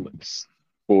playlist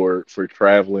for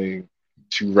traveling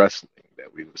to wrestling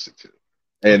that we listen to,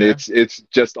 and it's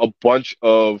just a bunch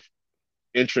of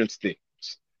entrance themes.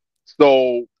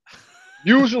 So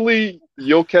usually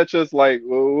you'll catch us like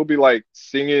we'll be like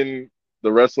singing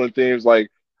the wrestling themes. Like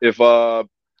if I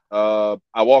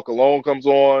Walk Alone comes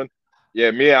on,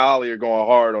 yeah, me and Ali are going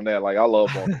hard on that. Like I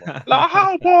love Walk Alone.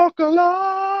 I Walk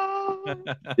Alone.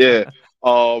 Yeah.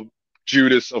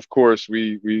 Judas, of course,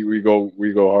 we go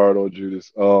hard on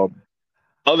Judas.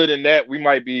 Other than that, we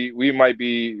might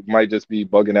just be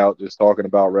bugging out, just talking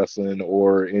about wrestling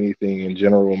or anything in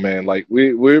general, man. Like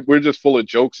we're just full of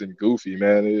jokes and goofy,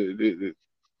 man.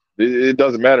 it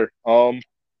doesn't matter. Well,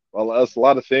 that's a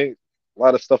lot of things, a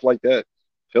lot of stuff like that.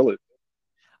 Feel it.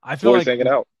 I feel Boys like hanging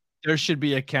out. there should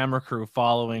be a camera crew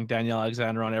following Daniel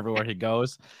Alexander on everywhere he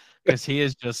goes, because he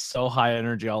is just so high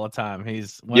energy all the time.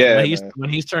 He's Yeah, man. when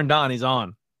he's turned on, he's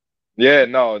on. Yeah,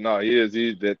 no, he is.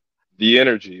 The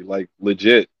energy, like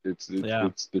legit. Yeah.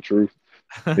 It's the truth.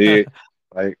 The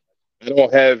like I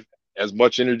don't have as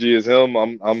much energy as him.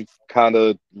 I'm kind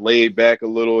of laid back a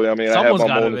little. I mean, I have Someone's my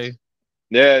got to moments.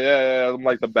 be. Yeah. I'm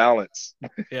like the balance.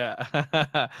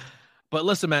 Yeah. But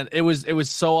listen, man, it was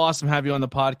so awesome to have you on the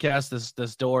podcast.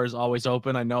 This door is always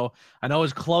open. I know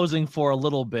it's closing for a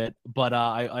little bit, but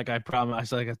I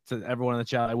promise, I said to everyone in the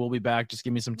chat, I will be back. Just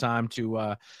give me some time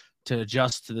to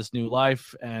adjust to this new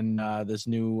life and this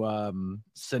new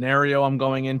scenario I'm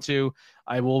going into.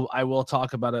 I will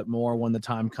talk about it more when the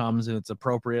time comes and it's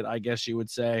appropriate, I guess you would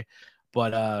say.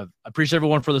 But I appreciate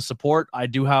everyone for the support. I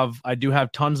do have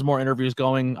tons more interviews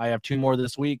going. I have 2 more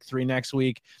this week, 3 next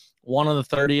week, 1 on the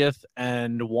 30th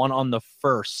and 1 on the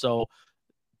 1st.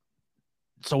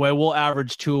 So I will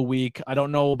average 2 a week. I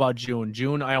don't know about June.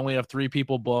 June, I only have 3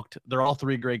 people booked. They're all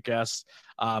 3 great guests.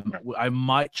 I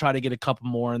might try to get a couple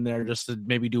more in there just to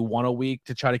maybe do 1 a week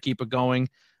to try to keep it going.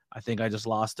 I think I just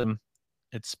lost him.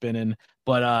 It's spinning,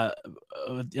 but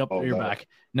yep, Oh, you're no. back.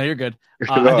 No, you're good.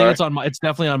 No, I think it's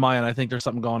definitely on my end. I think there's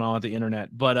something going on with the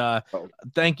internet, but oh,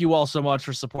 thank you all so much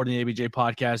for supporting the ABJ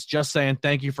podcast. Just saying,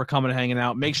 thank you for coming and hanging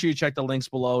out. Make sure you check the links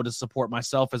below to support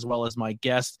myself as well as my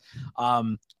guest.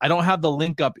 I don't have the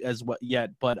link up yet,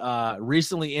 but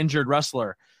recently injured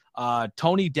wrestler,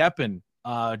 Tony Deppen,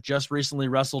 just recently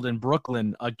wrestled in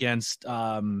Brooklyn against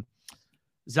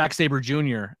Zack Sabre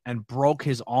Jr. and broke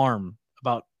his arm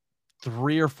about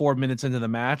 3 or 4 minutes into the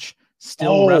match.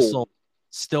 Still wrestled,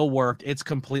 still worked. It's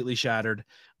completely shattered.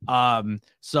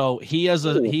 So he has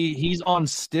he's on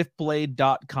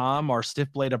stiffblade.com or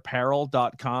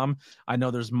stiffbladeapparel.com. I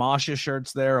know there's Masha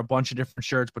shirts there, a bunch of different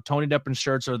shirts, but Tony Deppen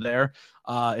shirts are there.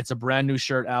 It's a brand new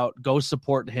shirt out. Go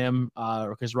support him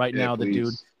because right now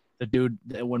please. the dude,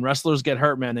 when wrestlers get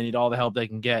hurt, man, they need all the help they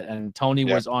can get. And Tony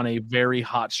was on a very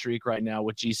hot streak right now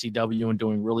with GCW and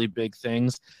doing really big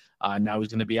things. Now he's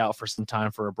going to be out for some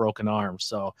time for a broken arm.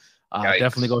 So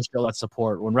definitely go show that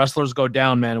support. When wrestlers go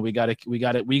down, man, we got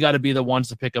to be the ones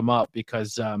to pick them up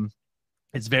because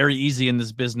it's very easy in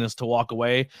this business to walk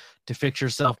away, to fix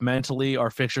yourself mentally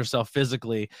or fix yourself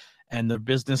physically, and the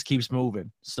business keeps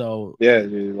moving. So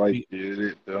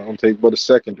it don't take but a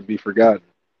second to be forgotten.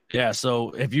 Yeah,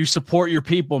 so if you support your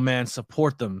people, man,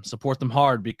 support them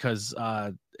hard because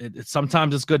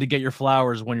sometimes it's good to get your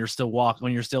flowers when you're still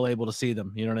able to see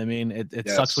them. You know what I mean? It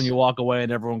sucks when you walk away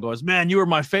and everyone goes, "Man, you were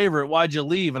my favorite. Why'd you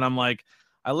leave?" And I'm like,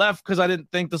 I left because I didn't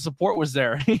think the support was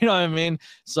there. You know what I mean?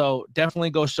 So definitely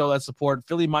go show that support.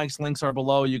 Philly Mike's links are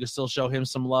below. You can still show him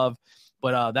some love.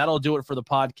 But that'll do it for the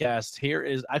podcast. Here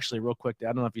is actually real quick. I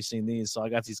don't know if you've seen these. So I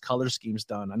got these color schemes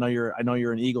done. I know you're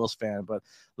an Eagles fan, but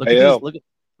look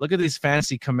at these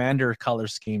fancy Commander color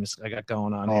schemes I got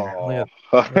going on here.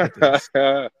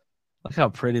 Look how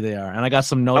pretty they are. And I got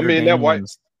some Notre Dame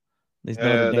ones. These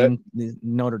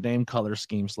Notre Dame color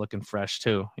schemes looking fresh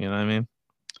too. You know what I mean?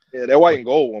 Yeah, that white and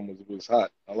gold one was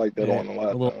hot. I like that on a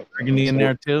lot. A little burgundy in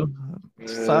there too.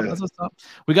 That's what's up.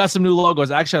 We got some new logos.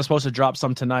 Actually, I'm supposed to drop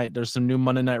some tonight. There's some new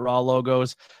Monday Night Raw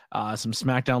logos, some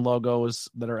SmackDown logos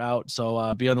that are out.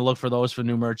 So be on the look for those for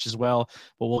new merch as well.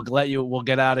 But we'll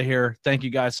get out of here. Thank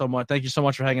you guys so much. Thank you so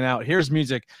much for hanging out. Here's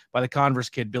music by the Converse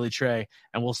Kid, Billy Trey,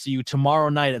 and we'll see you tomorrow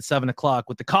night at 7:00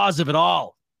 with the cause of it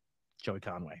all, Joey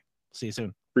Conway. See you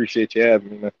soon. Appreciate you having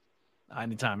me, man.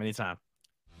 Anytime.